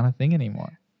 money's not a thing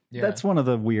anymore. Yeah. That's one of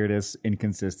the weirdest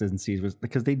inconsistencies, was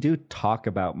because they do talk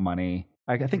about money.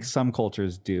 I think some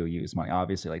cultures do use money,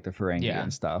 obviously, like the Ferengi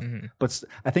and stuff. Mm-hmm. But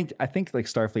I think like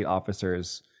Starfleet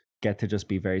officers get to just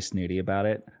be very snooty about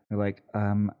it. They're like,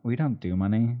 we don't do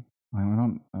money. We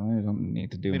don't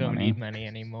need to do money. We don't need money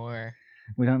anymore.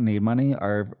 We don't need money.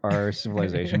 Our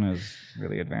civilization is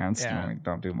really advanced, and we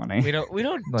don't do money. We don't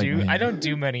like do. I don't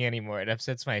do money anymore. It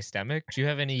upsets my stomach. Do you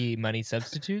have any money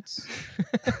substitutes?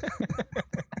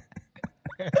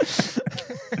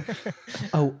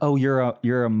 Oh,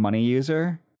 you're a money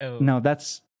user? Oh. No,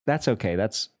 that's okay.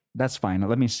 That's fine.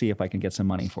 Let me see if I can get some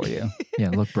money for you.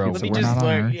 Yeah, look, bro, we're not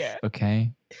on Earth.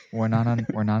 Okay, we're not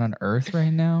on Earth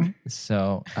right now.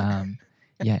 So,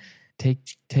 yeah,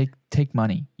 take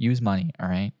money. Use money. All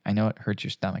right. I know it hurts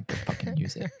your stomach, but fucking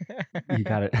use it. You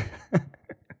got it.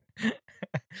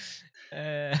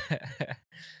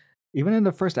 Even in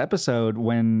the first episode,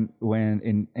 when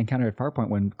in Encounter at Farpoint,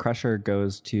 when Crusher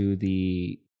goes to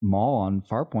the mall on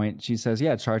Farpoint, she says,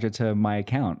 "Yeah, charge it to my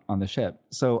account on the ship."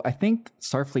 So I think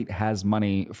Starfleet has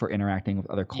money for interacting with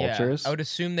other cultures. Yeah, I would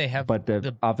assume they have, but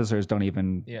the officers don't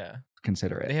even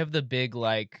consider it. They have the big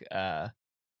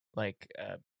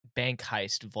bank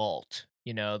heist vault.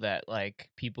 You know, that like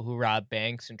people who rob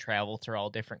banks and travel through all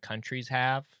different countries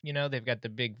have. You know, they've got the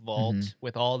big vault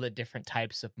with all the different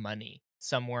types of money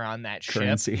somewhere on that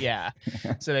currency. Ship. Yeah.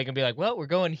 So they can be like, well, we're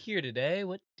going here today.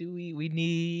 What do we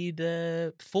need?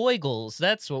 Foigles.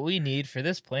 That's what we need for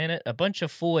this planet. A bunch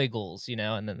of foigles, you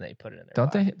know, and then they put it in their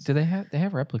pockets. They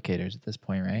have replicators at this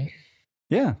point, right?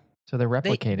 Yeah. So they're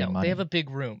replicating money. They have a big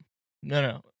room.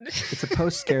 No. It's a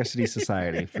post-scarcity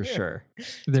society for sure.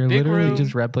 They're literally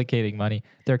just replicating money.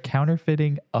 They're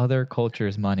counterfeiting other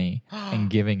cultures' money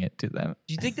and giving it to them.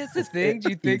 Do you think that's the thing?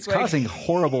 Do you think it's causing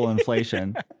horrible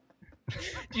inflation?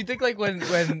 Do you think like when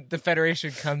the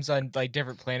Federation comes on like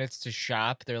different planets to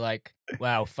shop, they're like,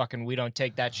 wow, fucking, we don't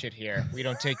take that shit here. We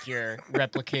don't take your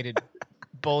replicated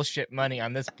bullshit money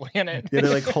on this planet. Yeah,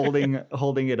 they're like holding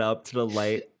it up to the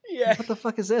light. Yeah. What the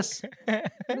fuck is this?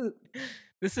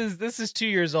 This is 2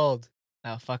 years old.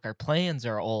 Oh fuck, our plans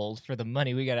are old for the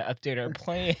money. We gotta update our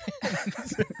plans.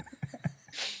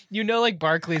 You know, like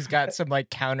Barclay's got some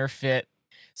counterfeit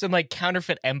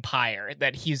empire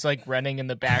that he's like running in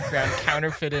the background,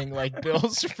 counterfeiting like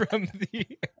bills from the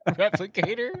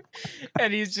replicator,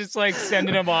 and he's just like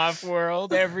sending them off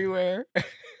world everywhere.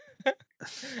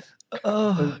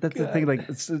 Oh, that's God. The thing. Like,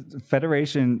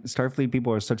 Federation, Starfleet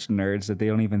people are such nerds that they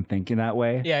don't even think in that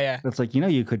way. Yeah. That's like,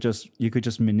 you could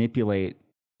just manipulate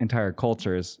entire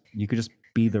cultures. You could just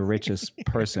be the richest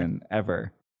person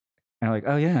ever. And I'm like,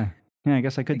 oh yeah, I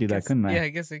guess I could do that, couldn't I? Yeah, I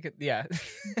guess I could. Yeah.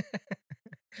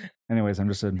 Anyways, I'm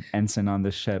just an ensign on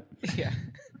this ship. Yeah.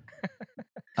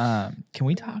 Can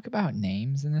we talk about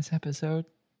names in this episode?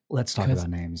 Let's talk about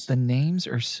names. The names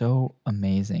are so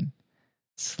amazing.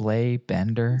 Slade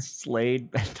Bender.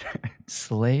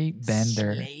 Slay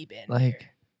Bender. Slay Bender. Like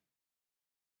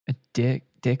a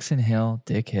Dixon Hill,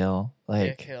 Dick Hill,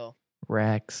 like Dick Hill.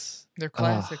 Rex. They're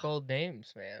classic old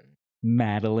names, man.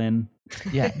 Madeline.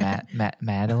 Yeah,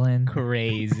 Madeline.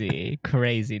 Crazy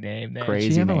name. There. Crazy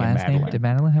Did she have a name, last name? Madeline. Did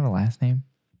Madeline have a last name?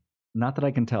 Not that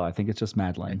I can tell. I think it's just I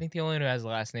Madeline. think the only one who has the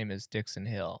last name is Dixon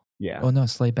Hill. Yeah. Oh no,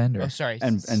 Slay Bender. Oh, sorry.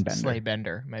 And Bender. Slay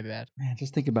Bender. My bad. Man,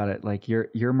 just think about it. Like you're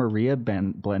Maria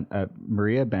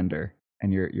Maria Bender,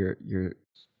 and your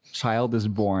child is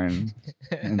born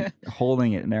and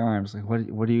holding it in their arms. Like,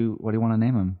 what do you want to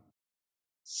name him?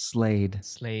 Slade.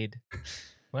 Slade.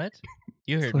 What?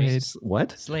 You heard me.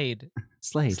 What? Slade.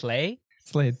 Slade. Slay?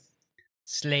 Slade.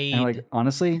 Slade. And like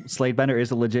honestly, Slade Bender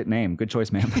is a legit name. Good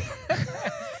choice, ma'am.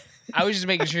 I was just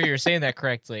making sure you were saying that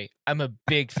correctly. I'm a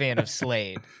big fan of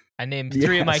Slade. I named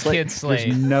 3 of my kids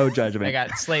Slade. There's no judgment. I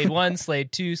got Slade 1,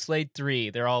 Slade 2, Slade 3.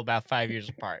 They're all about 5 years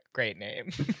apart. Great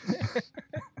name.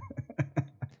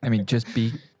 I mean, just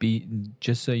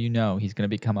just so you know, he's gonna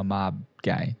become a mob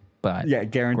guy. But Yeah,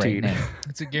 guaranteed. great name.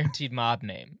 It's a guaranteed mob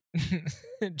name.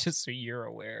 Just so you're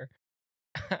aware.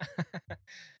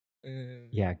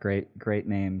 Yeah, great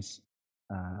names.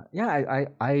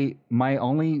 I my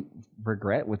only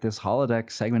regret with this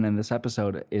holodeck segment in this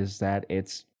episode is that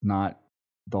it's not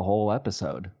the whole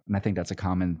episode, and I think that's a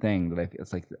common thing.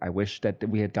 It's like I wish that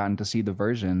we had gotten to see the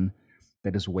version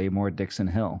that is way more Dixon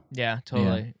Hill. Yeah,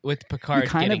 totally. With Picard, You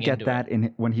kind of getting get into that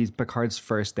it. when Picard's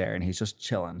first there, and he's just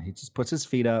chilling. He just puts his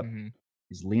feet up. Mhm.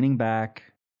 He's leaning back.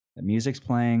 The music's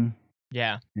playing.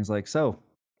 Yeah, He's like, "So,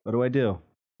 what do I do?"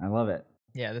 I love it.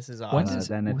 yeah. This is When awesome. does-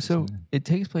 then it's- so it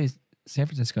takes place San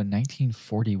Francisco,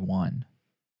 1941.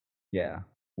 Yeah,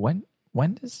 When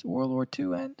does World War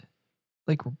II end?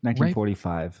 Like right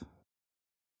 1945.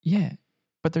 Yeah,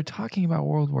 but they're talking about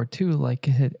World War II like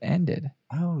it had ended.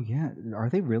 Oh yeah, are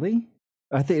they really?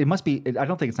 I think it must be. I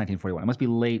don't think it's 1941. It must be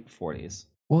late 40s.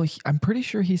 Well, I'm pretty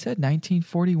sure he said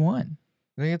 1941.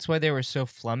 I think that's why they were so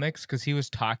flummoxed, because he was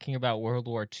talking about World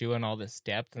War II and all this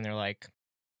depth, and they're like,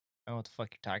 "I don't know what the fuck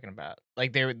you're talking about."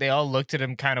 Like they all looked at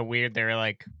him kind of weird. They were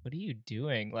like, "What are you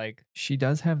doing?" Like, She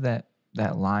does have that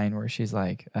line where she's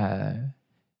like,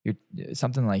 "You're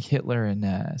something like Hitler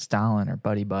and Stalin or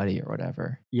buddy or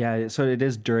whatever." Yeah, so it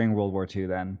is during World War II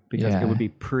then, because Yeah. it would be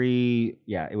pre.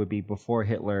 Yeah, it would be before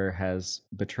Hitler has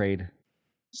betrayed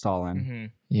Stalin,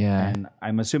 mhm. Yeah, and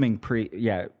I'm assuming pre.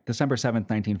 Yeah, December 7th,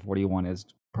 1941 is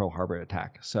Pearl Harbor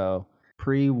attack. So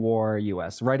pre-war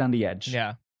U.S. right on the edge.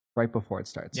 Yeah, right before it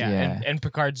starts. yeah. Yeah. And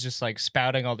Picard's just like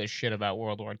spouting all this shit about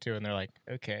World War II, and they're like,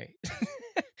 "Okay,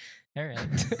 all right,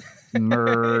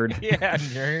 Nerd. yeah,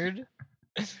 nerd."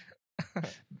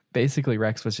 basically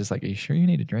Rex was just like, "Are you sure you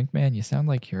need a drink, man? You sound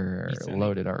like you're You sound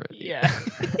loaded already." Yeah,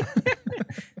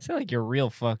 sound like you're real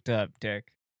fucked up, Dick.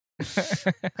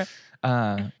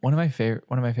 One of my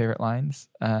favorite lines,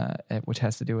 which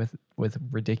has to do with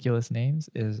ridiculous names,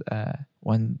 is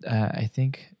when I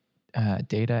think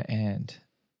Data and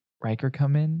Riker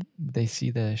come in. They see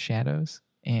the shadows,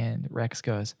 and Rex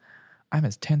goes, "I'm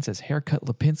as tense as Haircut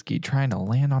Lipinski trying to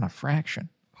land on a fraction."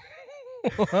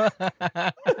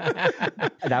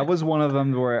 That was one of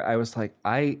them where I was like,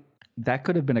 that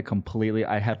could have been a completely.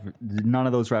 None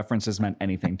of those references meant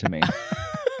anything to me.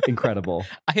 Incredible.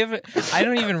 I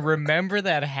don't even remember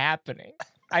that happening.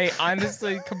 I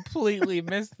honestly completely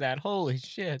missed that. Holy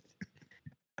shit.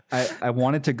 I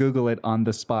wanted to Google it on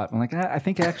the spot. I'm like, I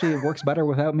think actually it works better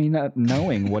without me not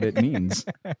knowing what it means.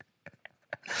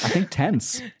 I think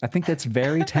tense. I think that's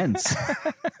very tense.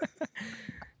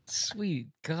 Sweet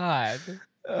God.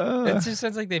 It just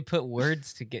sounds like they put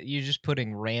words together. You're just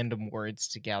putting random words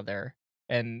together,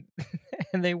 and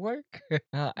and they work.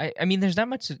 I mean, there's not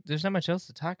much else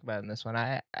to talk about in this one.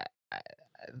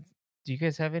 Do you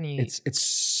guys have any? It's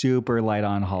super light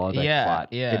on holodeck plot.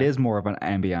 Yeah. It is more of an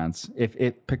ambiance. If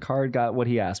Picard got what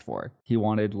he asked for, he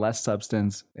wanted less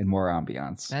substance and more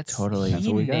ambiance. That's Totally. That's He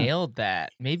what we got. nailed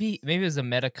that. Maybe it was a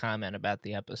meta comment about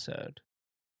the episode.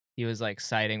 He was like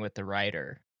siding with the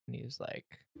writer, and he was like,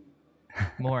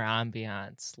 "More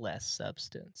ambiance, less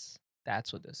substance."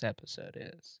 That's what this episode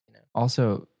is. You know.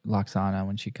 Also, Loxana,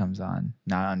 when she comes on,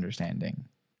 not understanding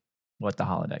what the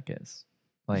holodeck is.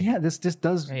 Like, yeah, this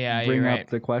does Yeah, bring you're up right.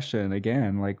 the question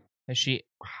again. Like, And she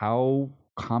how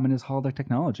common is holodeck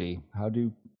technology? How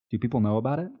do people know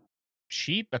about it?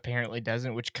 apparently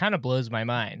doesn't, which kind of blows my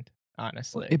mind,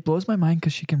 honestly. it blows my mind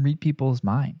because she can read people's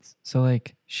minds. So,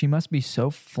 like, she must be so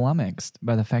flummoxed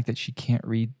by the fact that she can't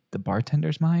read the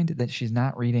bartender's mind that she's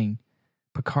not reading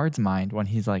Picard's mind when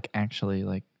he's like, actually,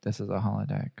 like, this is a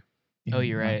holodeck. Oh,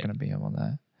 you're not right. going to be able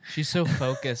to. She's so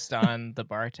focused on the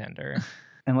bartender.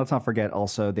 And let's not forget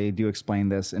also, they do explain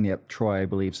this, and yet Troy, I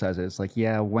believe, says it. It's like,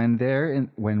 yeah, when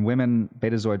women,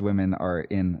 Betazoid women are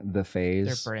in the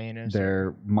phase,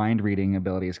 their mind reading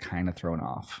ability is kind of thrown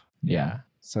off. Yeah.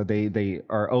 So they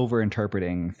are over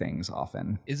interpreting things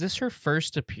often. Is this her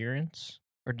first appearance?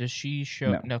 Or does she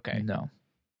show? No. Okay. No.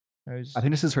 I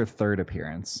think this is her third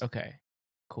appearance. Okay.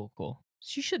 Cool.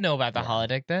 She should know about the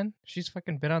holodeck then. She's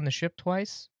fucking been on the ship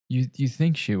twice. You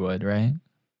think she would, right?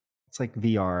 It's like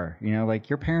VR, like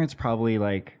your parents probably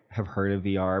like have heard of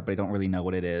VR, but they don't really know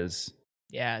what it is.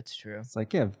 Yeah, it's true. It's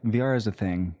like, yeah, VR is a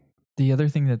thing. The other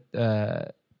thing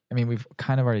that, we've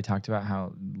kind of already talked about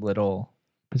how little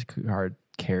Picard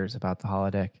cares about the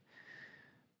holodeck,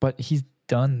 but he's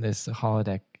done this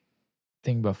holodeck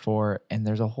thing before, and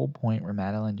there's a whole point where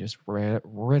Madeline just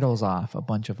riddles off a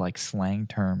bunch of like slang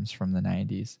terms from the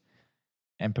 90s,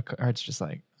 and Picard's just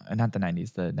like, not the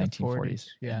 90s, the 1940s. 40s,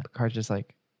 yeah. And Picard's just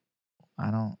like, I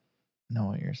don't know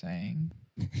what you're saying.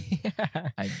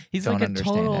 Yeah. He's like a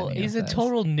total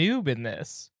noob in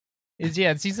this.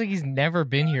 It seems like he's never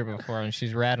been here before, and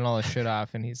she's ratting all the shit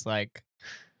off, and he's like,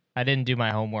 I didn't do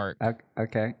my homework.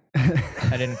 Okay.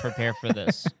 I didn't prepare for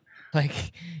this.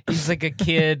 Like, he's like a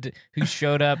kid who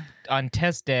showed up on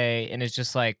test day and is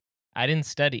just like, I didn't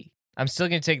study. I'm still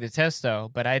going to take the test,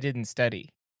 though, but I didn't study.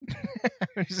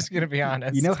 I'm just going to be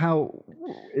honest. You know how,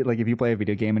 like, if you play a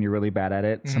video game and you're really bad at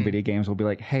it, some video games will be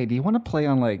like, hey, do you want to play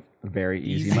on, like, very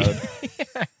easy mode?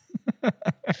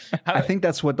 I think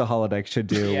that's what the holodeck should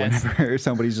do whenever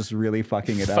somebody's just really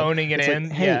fucking it up. Phoning it in.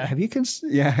 Like, hey, have you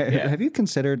have you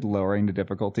considered lowering the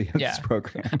difficulty of this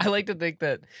program? I like to think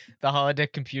that the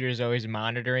holodeck computer is always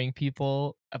monitoring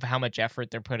people of how much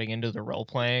effort they're putting into the role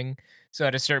playing. So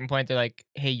at a certain point, they're like,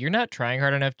 hey, you're not trying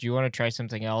hard enough. Do you want to try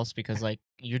something else? Because like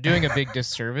you're doing a big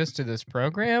disservice to this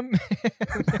program.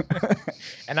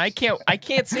 And I can't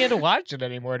stand to watch it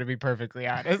anymore, to be perfectly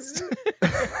honest.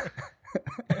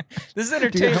 This is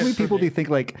entertaining. Dude, how many people do you think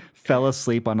like fell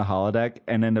asleep on the holodeck,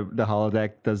 and then the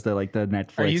holodeck does the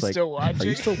Netflix? Are you still watching? Are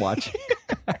you still watching?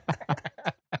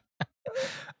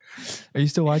 Are you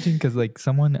still watching? Because like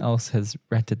someone else has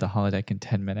rented the holodeck in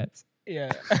 10 minutes.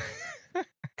 Yeah.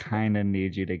 Kind of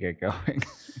need you to get going.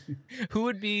 Who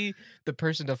would be the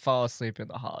person to fall asleep in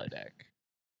the holodeck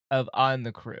on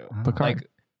the crew? Picard. Like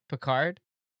Picard?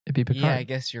 It'd be Picard. Yeah, I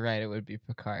guess you're right. It would be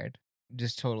Picard.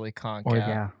 Just totally conk or, out.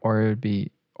 Yeah. Or it'd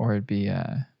be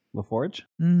LaForge?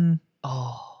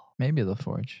 Oh. Maybe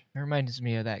LaForge. It reminds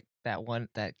me of that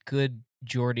good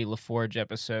Geordie LaForge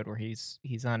episode where he's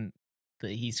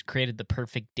created the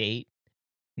perfect date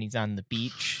and he's on the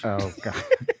beach. Oh god.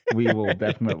 We will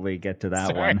definitely get to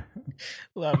that one.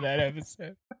 Love that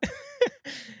episode.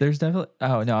 There's definitely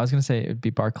I was gonna say it would be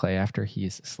Barclay after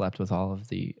he's slept with all of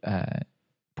the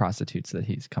prostitutes that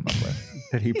he's come up with.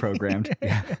 That he programmed.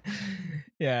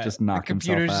 Yeah. Just knock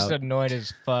himself out. The computer's just annoyed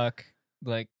as fuck.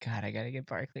 Like, God, I gotta get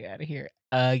Barclay out of here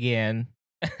again.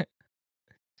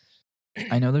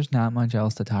 I know there's not much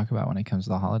else to talk about when it comes to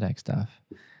the holodeck stuff.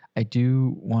 I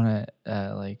do want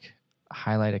to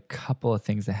highlight a couple of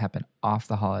things that happen off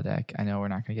the holodeck. I know we're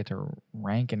not going to get to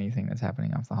rank anything that's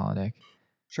happening off the holodeck.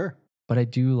 Sure. But I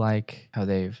do like how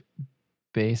they've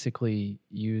basically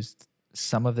used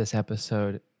some of this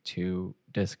episode to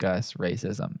discuss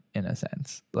racism in a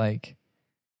sense. Like,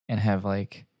 and have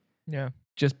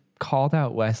just called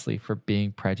out Wesley for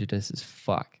being prejudiced as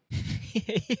fuck.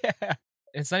 Yeah.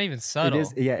 It's not even subtle.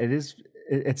 It is.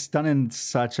 It's done in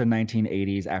such a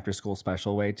 1980s after school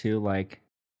special way too. Like,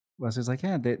 Wesley's like,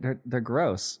 yeah, they're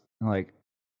gross. I'm like,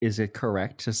 is it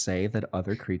correct to say that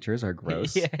other creatures are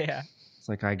gross? Yeah. It's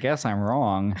like, I guess I'm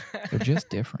wrong. They're just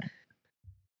different.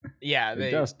 Yeah,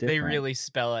 they really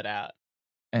spell it out.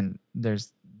 And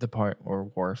there's the part where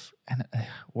Worf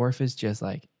is just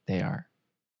like, they are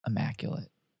immaculate.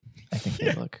 I think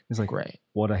they look He's like, great.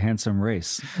 What a handsome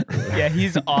race. Yeah,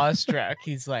 he's awestruck.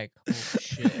 He's like, oh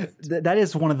shit. That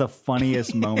is one of the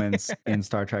funniest moments in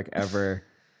Star Trek ever,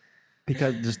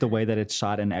 because just the way that it's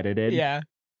shot and edited. Yeah.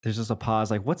 There's just a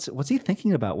pause. Like, what's he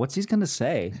thinking about? What's he going to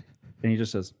say? And he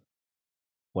just says,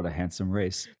 what a handsome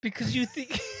race. Because you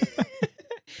think...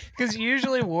 Because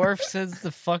usually Worf says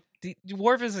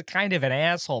Worf is a kind of an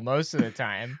asshole most of the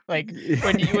time. Like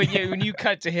when you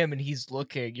cut to him and he's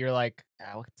looking, you're like,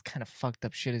 oh, what kind of fucked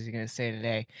up shit is he gonna say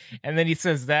today? And then he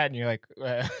says that, and you're like,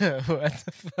 what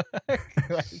the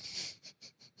fuck?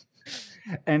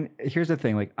 And here's the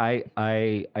thing: like,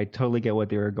 I totally get what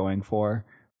they were going for,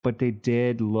 but they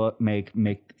did make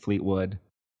Fleetwood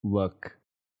look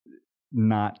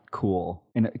not cool.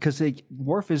 And because like,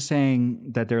 Worf is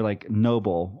saying that they're like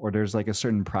noble, or there's like a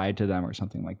certain pride to them, or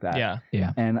something like that.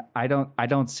 Yeah. And I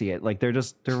don't see it. Like they're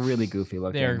really goofy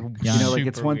looking. They're you know, like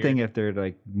it's super one weird. thing if they're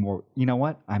like more. You know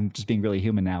what? I'm just being really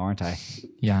human now, aren't I?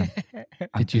 Yeah.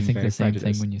 I'm Did you being think very the same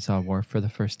prejudiced. thing when you saw Worf for the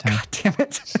first time? God damn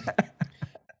it!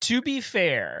 To be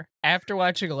fair, after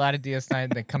watching a lot of DS9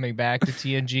 and then coming back to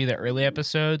TNG, the early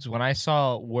episodes, when I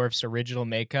saw Worf's original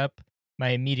makeup, my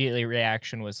immediate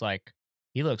reaction was like,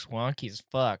 he looks wonky as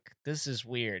fuck. This is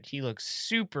weird. He looks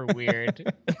super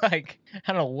weird. Like,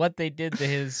 I don't know what they did to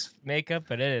his makeup,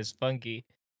 but it is funky.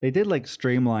 They did like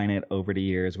streamline it over the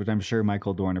years, which I'm sure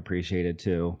Michael Dorn appreciated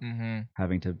too. Mm-hmm.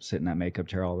 Having to sit in that makeup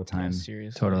chair all the time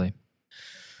Seriously. Totally.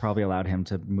 probably allowed him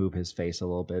to move his face a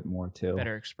little bit more too.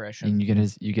 Better expression. And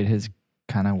you get his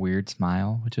kind of weird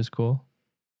smile, which is cool.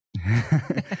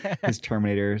 His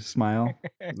Terminator smile.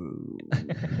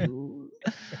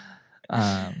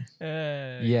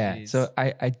 Yeah. Jeez. So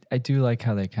I do like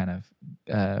how they kind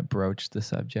of broach the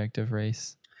subject of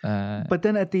race. But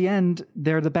then at the end,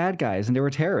 they're the bad guys and they were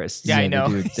terrorists. Yeah, I they know.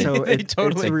 do- So They it's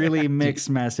totally really mixed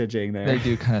messaging there. They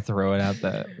do kind of throw it out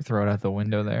the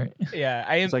window there.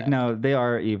 Yeah, It's like, no, they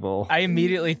are evil. I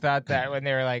immediately thought that when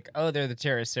they were like, "Oh, they're the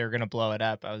terrorists. They're gonna blow it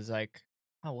up." I was like,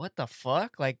 "Oh, what the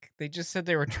fuck?" Like they just said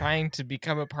they were trying to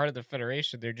become a part of the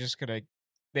Federation. They're just gonna.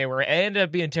 They were ended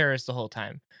up being terrorists the whole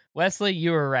time. Wesley,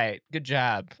 you were right. Good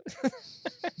job.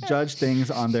 Judge things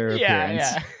on their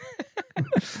appearance.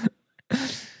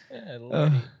 Yeah,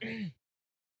 Lordy.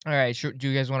 All right, sure. Do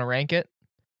you guys want to rank it?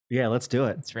 Yeah, let's do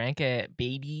it. Let's rank it,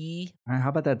 baby. How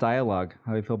about that dialogue?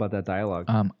 How do you feel about that dialogue?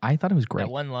 I thought it was great.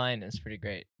 That one line is pretty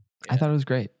great. I thought it was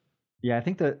great. Yeah, I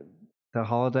think that the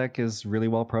holodeck is really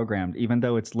well programmed, even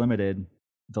though it's limited.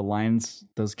 The lines,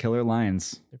 those killer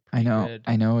lines. I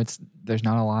know there's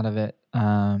not a lot of it.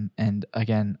 And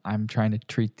again, I'm trying to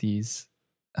treat these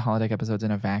holodeck episodes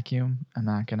in a vacuum. I'm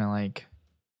not gonna like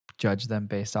judge them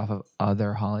based off of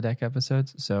other holodeck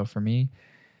episodes. So for me,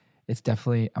 it's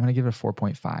definitely I'm gonna give it a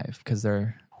 4.5 because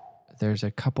there's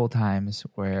a couple times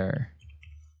where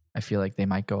I feel like they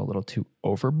might go a little too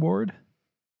overboard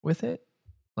with it.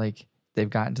 Like they've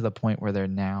gotten to the point where they're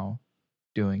now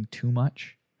doing too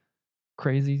much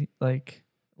crazy like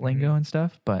lingo and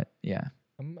stuff. But yeah,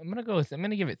 I'm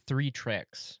gonna give it 3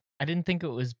 tricks. I didn't think it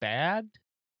was bad,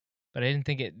 but I didn't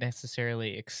think it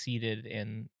necessarily exceeded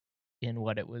in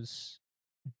what it was.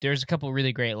 There's a couple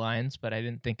really great lines, but I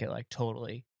didn't think it like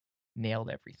totally nailed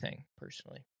everything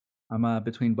personally. I'm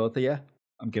between both of you.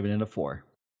 I'm giving it a 4.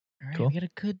 All right, Cool. we got a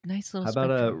good, nice little. How about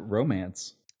a spectrum.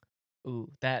 romance?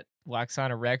 Ooh, that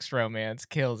Waxana Rex romance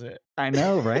kills it. I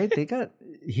know, right?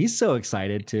 He's so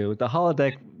excited too. The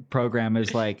holodeck program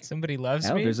is like, Somebody loves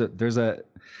oh, me. there's a.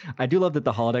 I do love that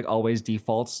the holodeck always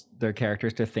defaults their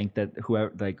characters to think that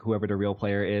whoever the real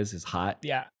player is hot.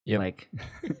 Yeah. Yep. Like,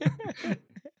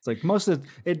 it's like most of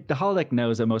it. The holodeck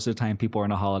knows that most of the time people are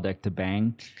in a holodeck to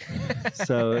bang.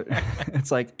 So it's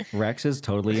like Rex is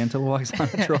totally into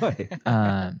Waxana Troy.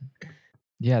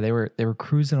 yeah, they were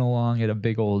cruising along at a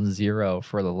big old 0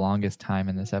 for the longest time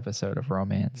in this episode of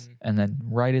romance, and then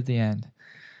right at the end,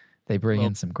 they bring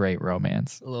in some great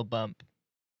romance. A little bump.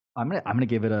 I'm gonna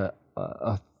give it a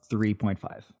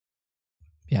 3.5.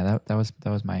 Yeah, that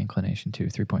was my inclination too.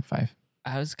 3.5.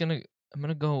 I'm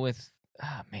gonna go with.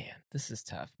 Ah, man, this is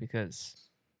tough because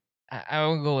I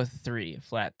will go with 3, a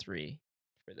flat 3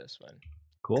 for this one.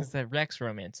 Cool. Because the Rex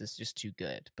romance is just too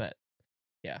good. But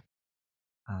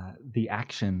The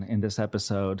action in this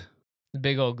episode. the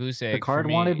big old goose egg. Picard for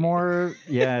me. wanted more.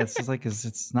 Yeah, it's just like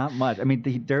it's not much. I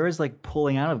mean, there is like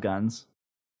pulling out of guns.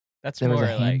 That's There was more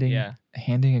a like yeah.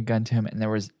 handing a gun to him, and there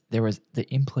was the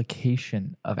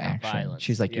implication of action. violence,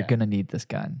 She's like, yeah. "You're gonna need this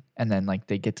gun," and then like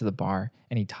they get to the bar,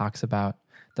 and he talks about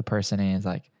the person, and he's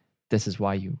like, "This is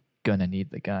why you gonna need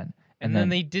the gun." And then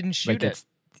they didn't shoot like, it.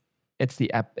 It's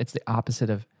the opposite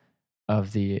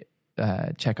of the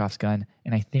Chekhov's gun,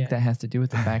 and I think Yeah. that has to do with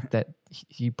the fact that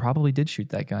he probably did shoot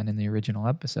that gun in the original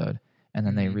episode, and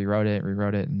then they Mhm. rewrote it,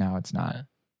 and now it's not. Yeah.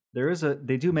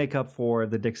 They do make up for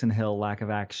the Dixon Hill lack of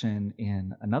action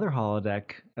in another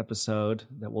holodeck episode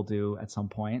that we'll do at some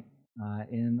point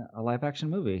in a live action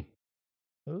movie.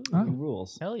 Ooh, New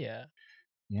rules. hell yeah.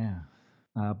 Yeah.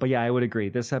 But yeah, I would agree.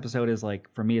 This episode is like,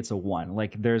 for me, it's a 1.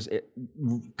 Like there's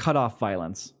cut off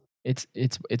violence. It's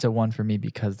a 1 for me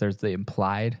because there's the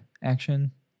implied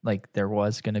action, like there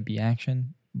was going to be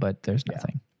action, but there's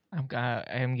nothing. I'm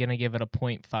gonna give it a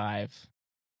 0.5.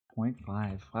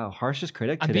 0.5. Wow, harshest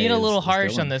critic I'm today being a is- little is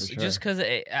harsh Dylan, on this for sure. just because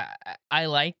I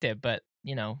liked it, but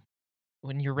you know,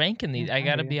 when you're ranking these, I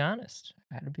gotta be honest.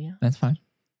 That's fine.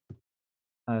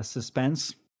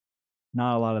 Suspense.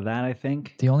 Not a lot of that, I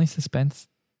think. The only suspense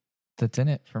that's in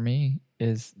it for me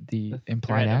is the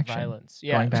implied threat of action. violence.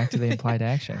 Yeah. Going back to the implied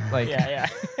action. Like, yeah.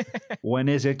 When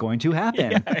is it going to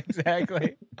happen? Yeah,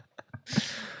 exactly.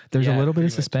 there's a Yeah, little bit pretty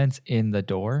of much. suspense in the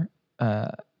door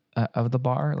of the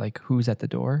bar, like who's at the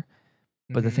door.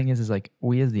 But the Mhm. thing is like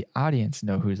we as the audience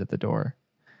know who's at the door.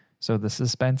 So the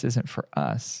suspense isn't for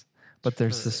us, but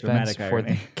there's For- suspense Dramatic for the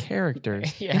irony.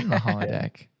 characters Yeah. in the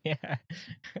holodeck. Yeah.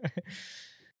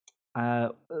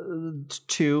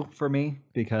 2 for me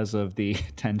because of the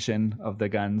tension of the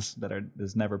guns that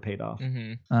is never paid off.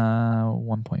 hmm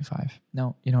 1.5.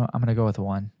 No, you know what? I'm gonna go with a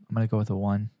 1. I'm gonna go with a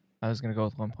 1. I was gonna go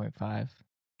with 1.5.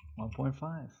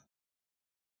 1.5.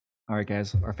 All right,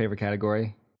 guys. Our favorite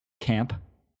category, camp.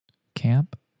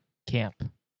 Camp. Camp.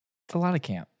 It's a lot of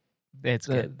camp. It's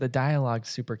good. The dialogue's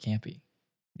super campy.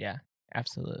 Yeah,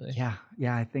 absolutely. Yeah.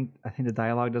 I think the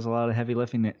dialogue does a lot of heavy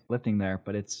lifting there,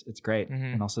 but it's great.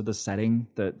 Mhm. And also the setting,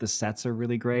 the sets are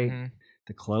really great. Mhm.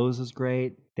 The clothes is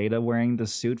great. Data wearing the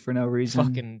suit for no reason.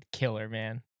 Fucking killer,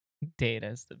 man.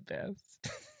 Data's the best.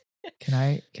 Can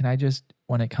I just,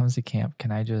 when it comes to camp,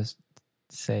 can I just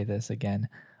say this again?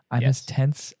 I'm Yes. as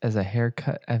tense as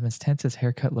haircut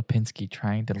Lipinski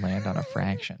trying to land on a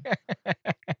fraction.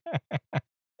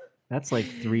 That's like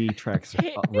 3 tracks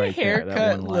right there. Haircut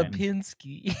That one line.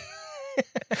 Lipinski.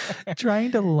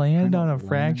 Trying to land on a Land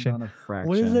fraction. on a fraction.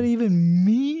 What does that even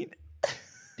mean?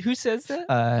 Who says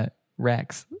that?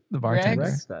 Rex, the bartender.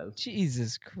 Rex does.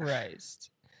 Jesus Christ.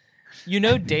 You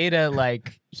know, Data,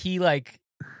 like, he, like,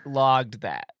 logged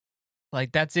that.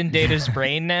 Like, that's in Data's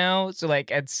brain now. So,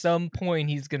 like, at some point,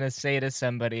 he's going to say to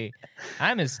somebody,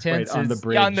 I'm as tense on the as...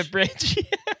 Yeah, on the bridge. bridge.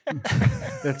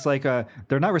 It's like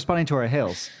they're not responding to our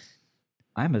hails.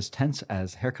 I'm as tense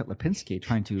as Haircut Lipinski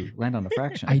trying to land on a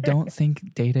fraction. I don't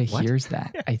think Data What? hears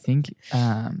that. I think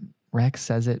Rex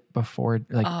says it before,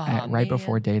 like Aw, right man.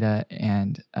 before Data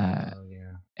and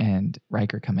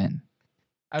Riker come in.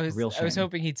 I was Real shame.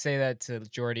 hoping he'd say that to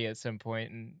Jordy at some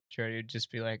point, and Jordy would just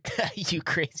be like, "You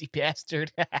crazy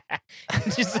bastard!" And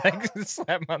just like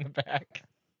slap him on the back.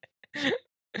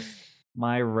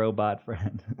 My robot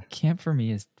friend. Camp for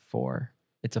me is 4.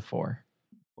 It's a 4.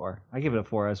 4. I give it a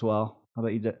 4 as well. How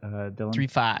about you, Dylan?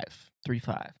 3.5.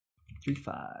 3.5.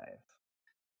 3.5.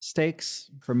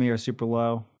 Stakes for me are super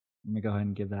low. Let me go ahead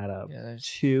and give that a Yeah, there's-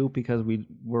 2 because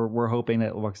we're hoping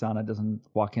that Roxana doesn't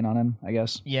walk in on him, I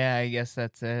guess. Yeah, I guess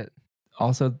that's it.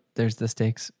 Also, there's the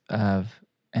stakes of,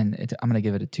 and I'm going to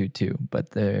give it a 2 too,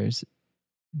 but there's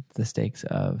the stakes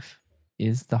of,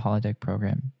 is the holodeck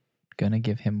program going to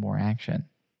give him more action?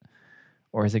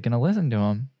 Or is it going to listen to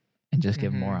him and just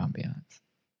give him more ambiance?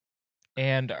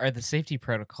 And are the safety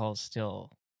protocols still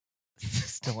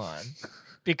on?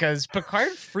 Because Picard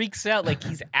freaks out like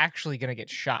he's actually gonna get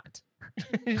shot.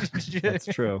 That's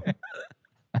true.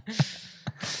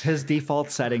 His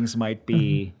default settings might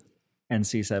be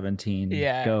NC-17.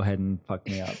 Yeah. Go ahead and fuck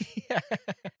me up.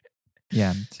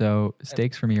 Yeah, so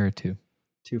stakes for me are a 2.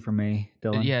 2 for me.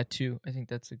 Dylan? Yeah, 2. I think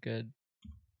that's good.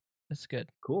 That's good.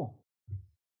 Cool.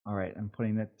 All right, I'm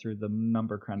putting it through the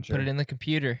number cruncher. Put it in the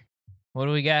computer. What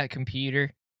do we got,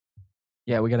 computer?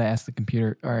 Yeah, we got to ask the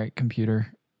computer. All right,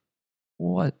 computer,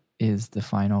 what is the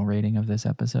final rating of this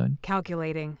episode?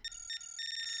 Calculating.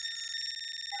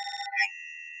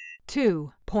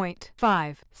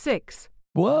 2.56.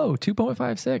 Whoa,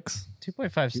 2.56.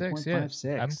 2.56. Yeah,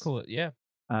 2.56. I'm cool. Yeah.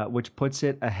 Which puts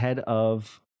it ahead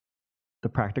of the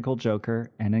Practical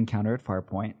Joker and Encounter at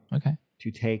Farpoint Okay.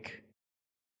 to take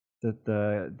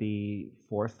the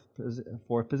fourth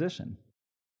position.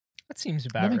 That seems That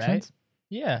about makes right. sense.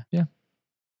 Yeah. Yeah.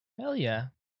 Hell yeah.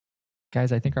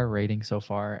 Guys, I think our rating so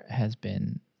far has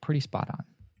been pretty spot on.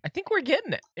 I think we're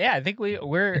getting it. Yeah, I think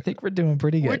we're I think we're doing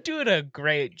pretty we're good. doing a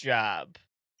great job.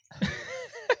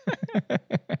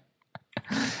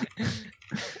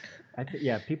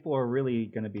 Yeah, people are really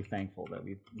going to be thankful that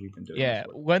we've been doing. Yeah,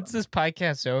 this once this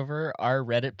podcast's over, our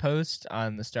Reddit post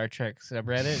on the Star Trek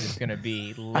subreddit is going to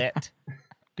be lit.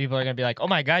 People are going to be like, "Oh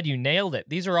my god, you nailed it.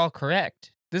 These are all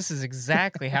correct. This is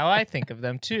exactly how I think of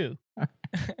them too."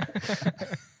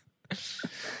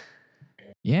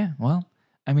 Yeah, well,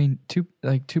 I mean, 2.5,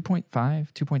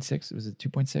 2.6. Was it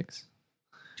 2.6?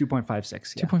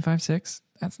 2.56. Yeah. 2.56.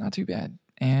 That's not too bad.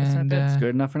 That's not And bad. It's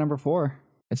good enough for number 4.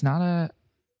 it's not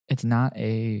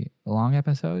a long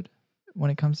episode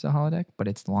when it comes to holodeck, but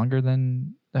it's longer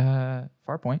than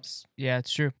Farpoint. Yeah,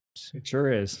 it's true. It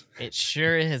sure is. It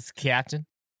sure is, Captain.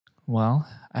 Well,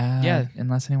 Yeah.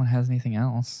 unless anyone has anything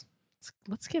else.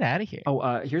 Let's get out of here.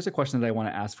 Oh, here's a question that I want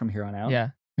to ask from here on out. Yeah.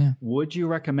 Would you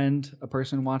recommend a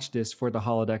person watch this for the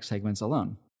holodeck segments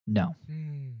alone? No.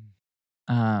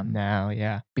 No,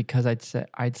 yeah. Because I'd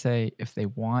say if they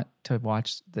want to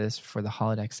watch this for the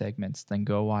holodeck segments, then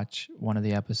go watch one of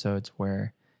the episodes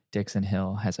where Dixon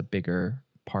Hill has a bigger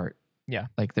part. Yeah.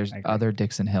 Like there's I agree. other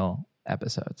Dixon Hill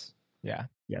episodes. Yeah.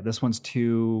 Yeah, this one's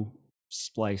too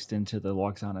spliced into the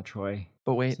Loxana Troy.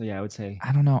 But wait, So yeah, I would say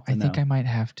I don't know. I it's a think no. I might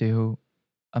have to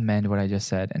amend what I just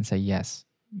said and say yes.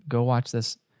 Go watch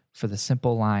this for the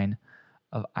simple line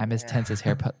of I'm as tense as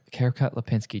haircut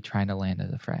Lipinski trying to land a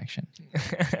diffraction.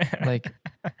 Like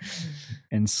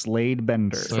and Slade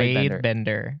Bender. Slade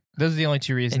Bender. Those are the only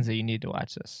two reasons that you need to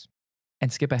watch this.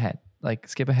 and skip ahead. Like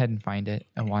skip ahead and find it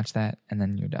and watch that and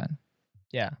then you're done.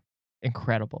 Yeah.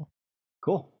 Incredible.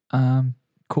 Cool.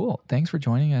 Cool. Thanks for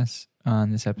joining us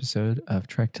on this episode of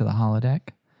Trek to the Holodeck.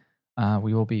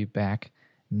 We will be back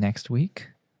next week.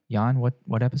 Jan,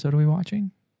 what episode are we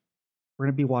watching? We're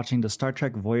going to be watching the Star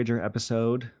Trek Voyager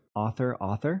episode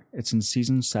Author. It's in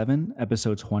season 7,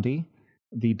 episode 20.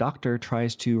 The Doctor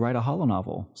tries to write a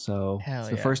holonovel. So Hell it's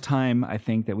the yeah. first time I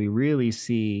think that we really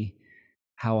see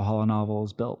how a holonovel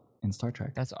is built in Star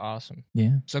Trek. That's awesome.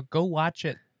 Yeah. So go watch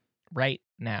it right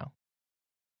now.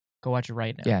 Go watch it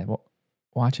right now. Yeah. Well,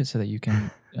 watch it so that you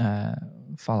can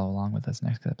follow along with us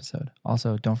next episode.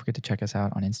 Also, don't forget to check us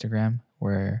out on Instagram.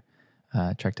 We're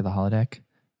Trek to the Holodeck.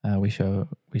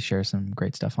 We share some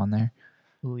great stuff on there.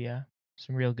 Ooh, yeah.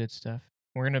 Some real good stuff.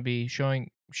 We're going to be sharing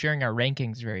our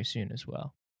rankings very soon as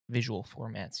well. Visual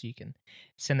format, so you can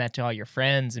send that to all your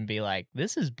friends and be like,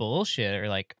 this is bullshit, or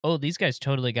like, oh, these guys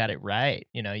totally got it right.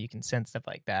 You know, you can send stuff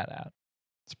like that out.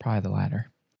 It's probably the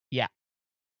latter. Yeah,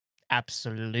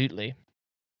 absolutely.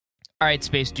 All right,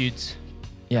 space dudes,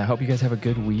 Yeah. I hope you guys have a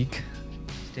good week.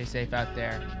 stay safe out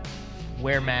there.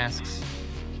 Wear masks.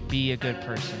 Be a good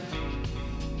person.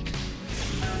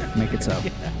 Make it so.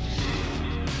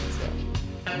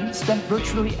 We've spent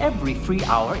virtually every free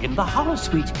hour in the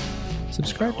Holosuite.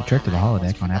 Subscribe to Trek to the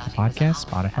Holodeck on Apple Podcasts,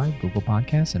 Spotify, Google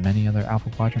Podcasts, and many other Alpha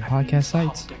Quadrant podcast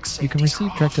sites. You can receive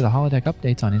Trek to the Holodeck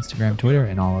updates on Instagram, Twitter,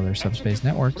 and all other subspace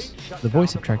networks. The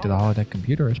voice of Trek to the Holodeck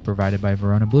computer is provided by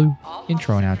Verona Blue.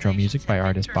 Intro and outro music by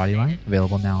artist Bodyline,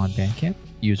 available now on Bandcamp,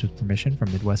 used with permission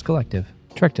from Midwest Collective.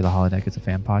 Trek to the Holodeck is a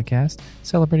fan podcast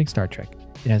celebrating Star Trek.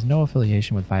 It has no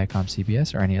affiliation with Viacom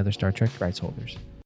CBS or any other Star Trek rights holders.